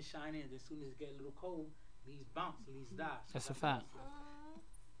it's nice and shiny, and as soon as it get a little cold, Least bounce, least die. So That's a fact.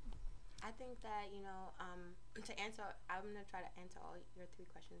 I think that, you know, to answer, I'm going to try to answer all your 3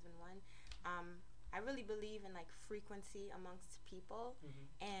 questions in one. I really believe in, like, frequency amongst people.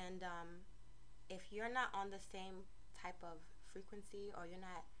 And if you're not on the same type of frequency, or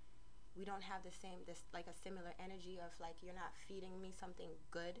we don't have the same, like, a similar energy of, like, you're not feeding me something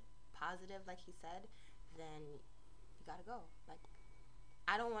good, positive, like he said, then you got to go. Like,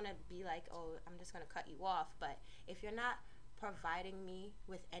 I don't want to be like, oh, I'm just going to cut you off. But if you're not providing me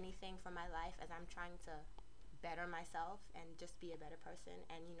with anything for my life as I'm trying to better myself and just be a better person,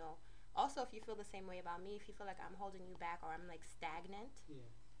 and, you know, also if you feel the same way about me, if you feel like I'm holding you back or I'm, like, stagnant,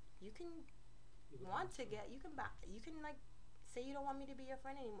 you can like say you don't want me to be your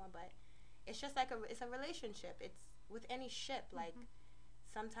friend anymore. But it's just like it's a relationship. It's with any ship, like,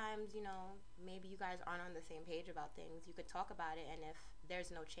 sometimes, you know, maybe you guys aren't on the same page about things. You could talk about it, and if there's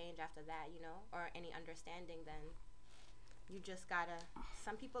no change after that, you know, or any understanding, then you just gotta,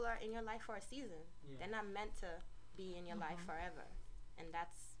 some people are in your life for a season. They're not meant to be in your life forever. And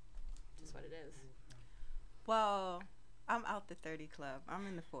that's just what it is. Well, I'm out the 30 club. I'm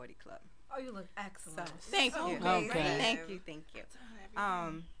in the 40 club. Oh, you look excellent. So, thank you. Okay. Thank you.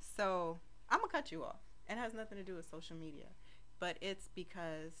 So I'm gonna cut you off. It has nothing to do with social media, but it's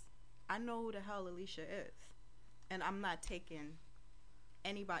because I know who the hell Alicia is, and I'm not taking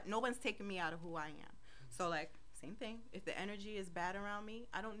anybody. No one's taking me out of who I am. So, like, same thing. If the energy is bad around me,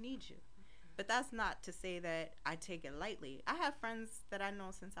 I don't need you. But that's not to say that I take it lightly. I have friends that I know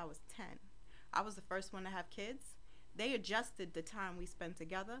since I was 10. I was the first one to have kids. They adjusted the time we spent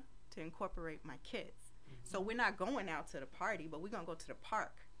together to incorporate my kids. So we're not going out to the party, but we're going to go to the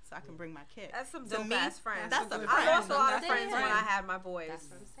park so I can bring my kids. That's some To dope me, ass friends. that's a I friend. lost a lot of That's friends a when friend. I had my boys. That's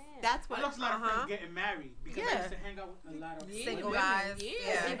what I'm saying. That's I what lost a lot of friends getting married because I used to hang out with a lot of Single women. guys. Yeah,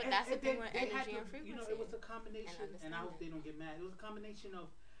 Yeah. but that's the thing with they had energy to- and frequency. You know, it was a combination, and I hope they understanding. don't get mad. It was a combination of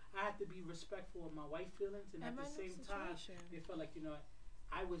I had to be respectful of my wife feelings, and at the same time, it felt like, you know,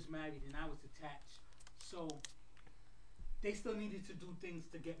 I was married and I was attached, so they still needed to do things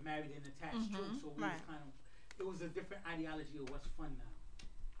to get married and attached too. So we was kind of, it was a different ideology of what's fun now.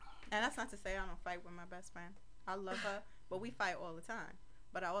 And that's not to say I don't fight with my best friend. I love her, but we fight all the time.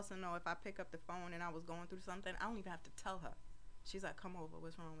 But I also know if I pick up the phone and I was going through something, I don't even have to tell her. She's like, come over,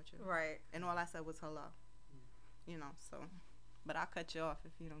 what's wrong with you? Right. And all I said was hello. You know, so. But I'll cut you off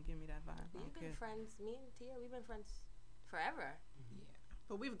if you don't give me that vibe. I We've don't been care. friends, me and Tia, we've been friends forever.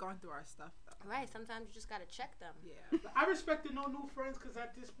 But we've gone through our stuff, though. Right, sometimes you just gotta check them. Yeah. But I respected no new friends because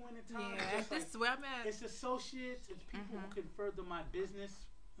at this point in time, Yeah, it's, this just is where I'm at. it's associates, it's people who can further my business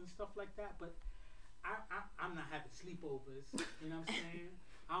and stuff like that. But I'm not having sleepovers. You know what I'm saying?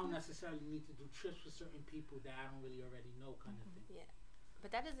 I don't necessarily need to do trips with certain people that I don't really already know, kind of thing. Yeah.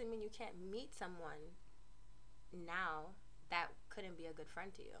 But that doesn't mean you can't meet someone now that couldn't be a good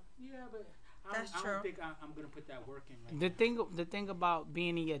friend to you. Yeah, but That's I true. don't think I'm gonna put that work in right The thing about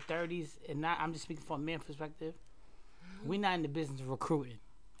being in your 30s, and not, I'm just speaking from a man's perspective, we're not in the business of recruiting,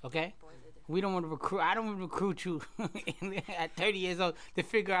 okay? Boys are different. We don't want to recruit. I don't want to recruit you at 30 years old to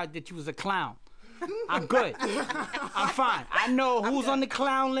figure out that you was a clown. I'm good. I'm fine. I know who's on the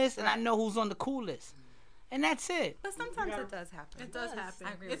clown list and I know who's on the cool list, and that's it. But sometimes it does happen. It does happen.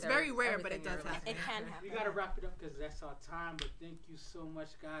 I agree with It's very every- rare, but it everything does you're happen. It can We happen. gotta wrap it up because that's our time. But thank you so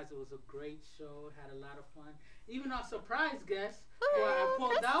much, guys. It was a great show. Had a lot of fun. Even our surprise guest, who I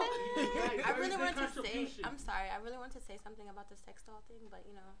pulled out. I really wanted to say, contribution. I'm sorry, I really wanted to say something about the sex doll thing, but,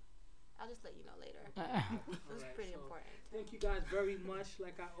 you know, I'll just let you know later. It was Alright, pretty so important. Thank you guys very much.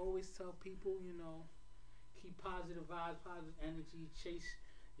 Like I always tell people, you know, keep positive vibes, positive energy, chase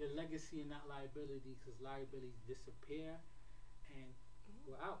your legacy and not liability, because liabilities disappear. And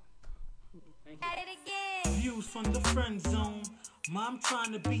we're out. Thank you. Views from the friend zone. I'm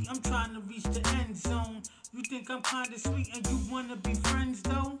trying to reach the end zone. You think I'm kinda sweet and you wanna be friends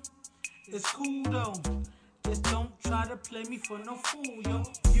though? It's cool though. Just don't try to play me for no fool, yo.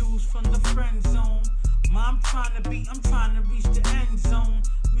 Views from the friend zone. I'm trying to reach the end zone.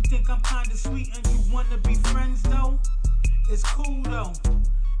 You think I'm kinda sweet and you wanna be friends though? It's cool though.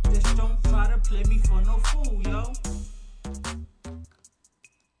 Just don't try to play me for no fool, yo.